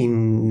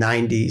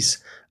 1990s.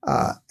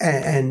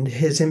 And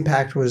his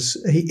impact was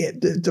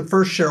the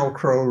first Sheryl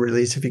Crow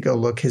release. If you go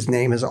look, his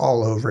name is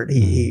all over it.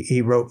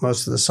 He wrote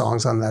most of the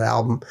songs on that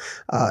album,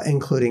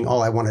 including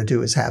 "All I Want to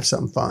Do Is Have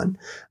Some Fun."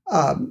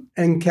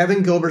 And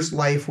Kevin Gilbert's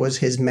life was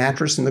his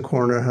mattress in the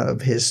corner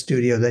of his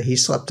studio that he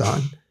slept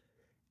on,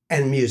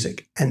 and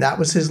music, and that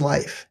was his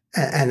life.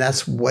 And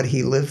that's what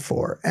he lived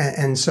for.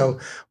 And so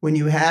when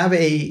you have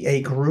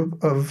a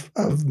group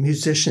of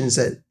musicians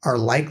that are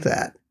like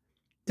that,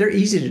 they're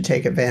easy to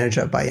take advantage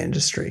of by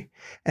industry.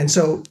 And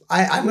so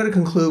I'm going to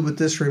conclude with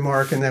this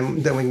remark, and then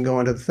we can go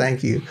into the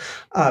thank you.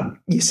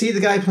 You see the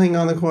guy playing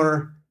on the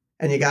corner,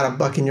 and you got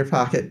 $1 in your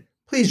pocket.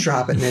 Please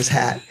drop it in his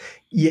hat.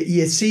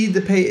 You see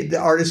the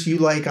artists you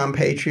like on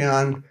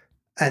Patreon,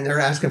 and they're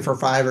asking for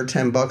 $5 or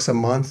 $10 a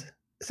month.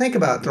 Think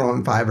about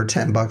throwing $5 or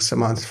 $10 a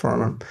month for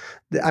them.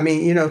 I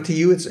mean, to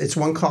you, it's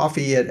one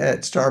coffee at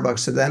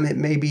Starbucks. To them, it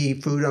may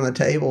be food on the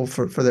table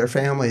for their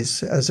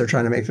families as they're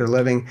trying to make their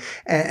living.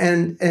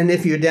 And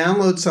if you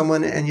download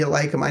someone and you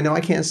like them, I know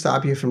I can't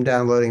stop you from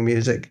downloading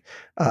music.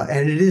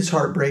 And it is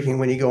heartbreaking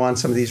when you go on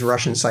some of these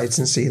Russian sites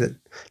and see that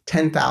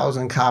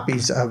 10,000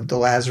 copies of the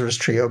Lazarus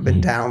Trio have been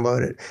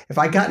downloaded. If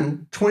I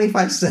gotten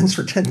 25 cents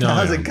for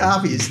 10,000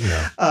 copies,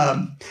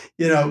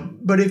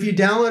 but if you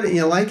download it and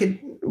you like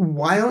it,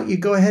 why don't you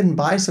go ahead and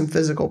buy some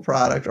physical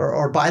product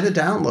or buy the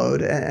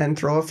download and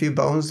throw a few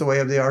bones the way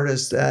of the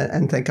artist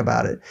and think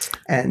about it.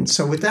 And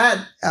so with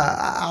that,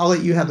 I'll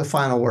let you have the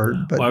final word.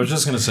 But I was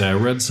just going to say, I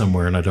read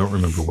somewhere, and I don't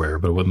remember where,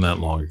 but it wasn't that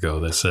long ago,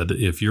 they said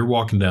if you're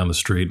walking down the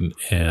street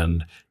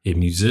and a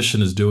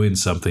musician is doing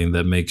something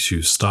that makes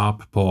you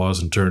stop,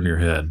 pause, and turn your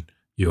head,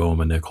 you owe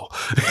them a nickel.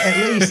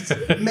 At least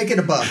make it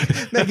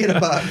 $1. Make it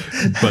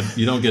 $1. But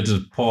you don't get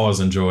to pause,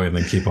 enjoy, and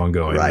then keep on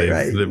going.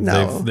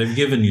 They've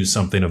given you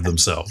something of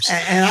themselves.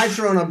 And I've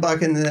thrown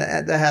 $1 in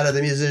the hat of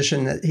the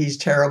musician that he's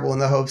terrible in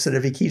the hopes that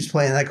if he keeps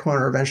playing that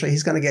corner, eventually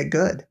he's going to get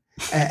good.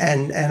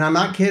 And I'm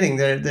not kidding.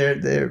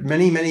 There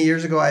many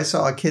years ago, I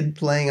saw a kid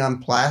playing on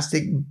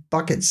plastic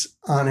buckets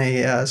on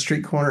a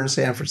street corner in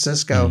San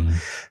Francisco.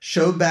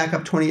 Showed back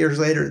up 20 years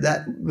later,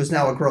 that was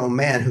now a grown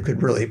man who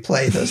could really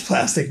play those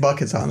plastic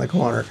buckets on the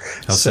corner.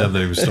 How sad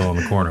that he was still on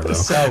the corner, though.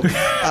 So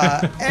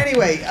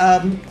anyway,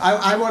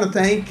 I want to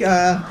thank.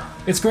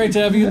 It's great to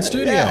have you in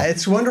studio. Yeah,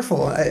 it's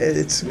wonderful.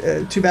 It's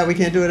too bad we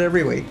can't do it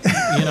every week.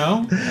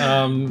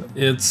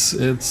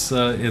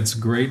 It's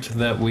great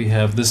that we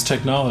have this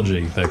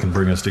technology that can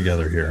bring us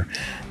together here.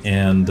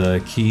 And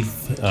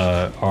Keith,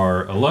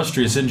 our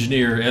illustrious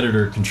engineer,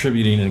 editor,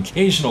 contributing, and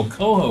occasional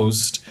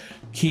co-host,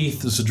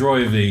 Keith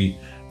Zdrojevi,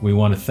 we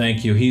want to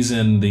thank you. He's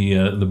in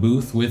the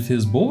booth with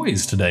his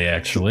boys today,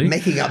 actually.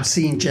 Making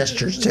obscene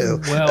gestures, too.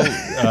 Well,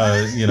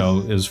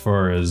 as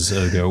far as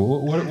go,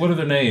 what are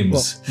their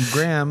names? Well,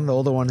 Graham, the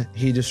older one,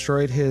 he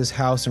destroyed his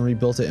house and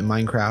rebuilt it in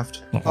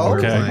Minecraft.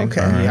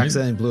 Okay. He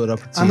accidentally blew it up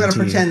with TNT. I'm going to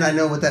pretend I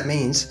know what that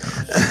means.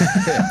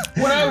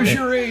 When I was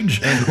your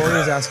age. And Corey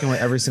is asking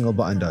what every single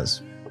button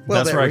does.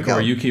 Well, that's right,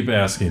 Corey. You keep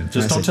asking.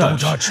 Just don't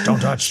touch.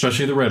 Don't touch.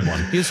 Especially the red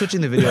one. He was switching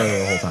the video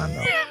the whole time,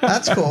 though.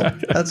 That's cool.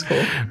 That's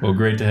cool. Well,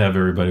 great to have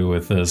everybody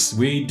with us.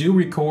 We do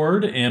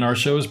record, and our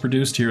show is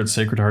produced here at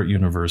Sacred Heart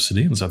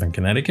University in Southern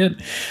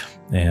Connecticut.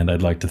 And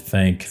I'd like to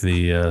thank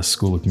the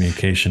School of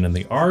Communication and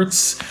the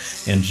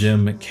Arts and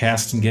Jim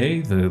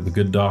Castengay, the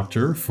good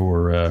doctor,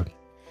 for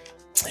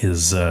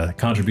his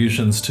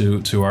contributions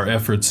to our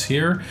efforts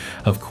here.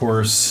 Of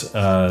course,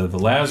 the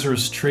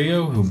Lazarus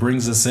Trio, who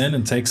brings us in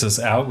and takes us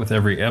out with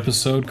every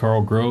episode,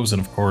 Carl Groves, and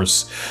of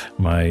course,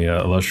 my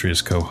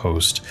illustrious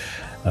co-host,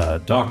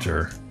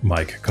 Dr.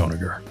 Mike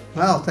Koniger.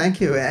 Well, thank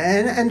you.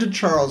 And to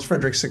Charles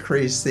Frederick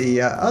Secrece,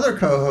 the other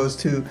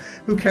co-host who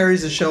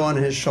carries the show on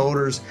his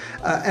shoulders.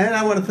 And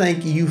I want to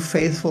thank you,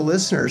 faithful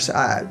listeners.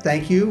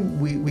 Thank you.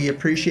 We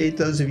appreciate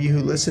those of you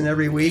who listen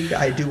every week.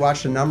 I do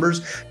watch the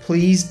numbers.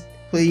 Please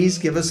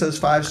give us those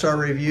 5-star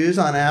reviews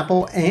on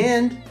Apple,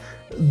 and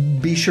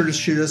be sure to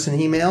shoot us an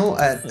email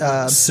at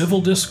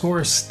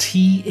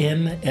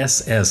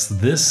civildiscoursetnss.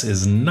 This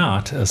is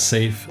not a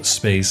safe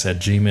space at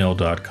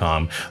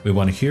gmail.com. We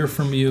want to hear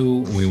from you.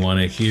 We want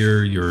to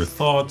hear your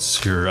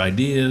thoughts, your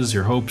ideas,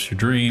 your hopes, your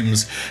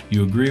dreams.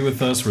 You agree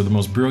with us. We're the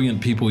most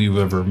brilliant people you've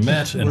ever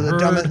met and we're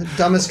heard. The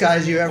dumbest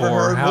guys you ever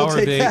heard. How we'll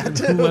are take that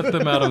too. Who let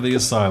them out of the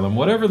asylum?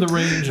 Whatever the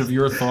range of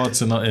your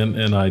thoughts and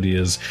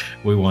ideas,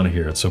 we want to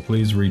hear it. So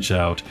please reach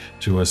out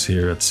to us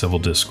here at Civil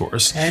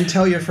Discourse. And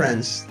tell your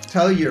friends.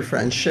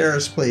 Share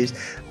us, please.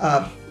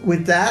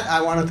 With that,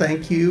 I want to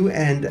thank you,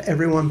 and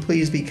everyone,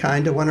 please be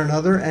kind to one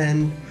another,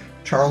 and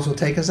Charles will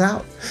take us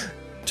out.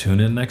 tune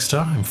in next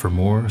time for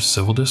more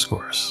Civil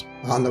Discourse.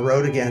 On the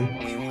road again.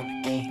 We want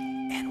a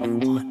king,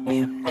 and we want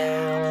him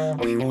now.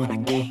 We want a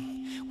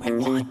king, we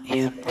want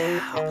him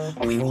now.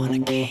 We want a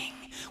king,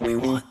 we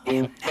want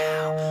him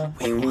now.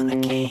 We want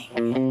a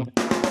king.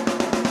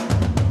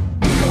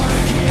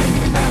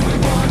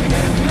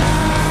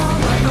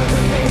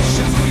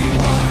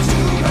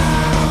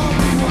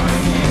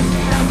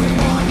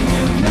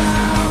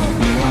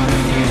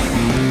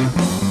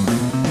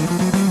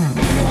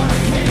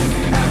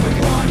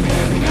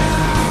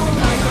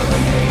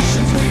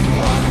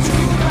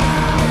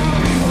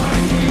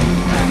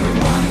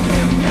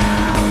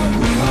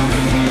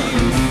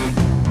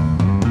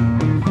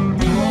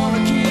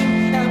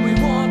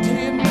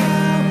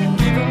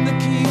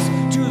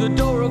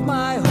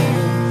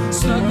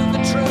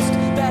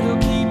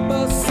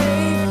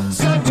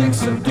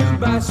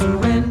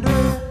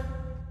 Surrender.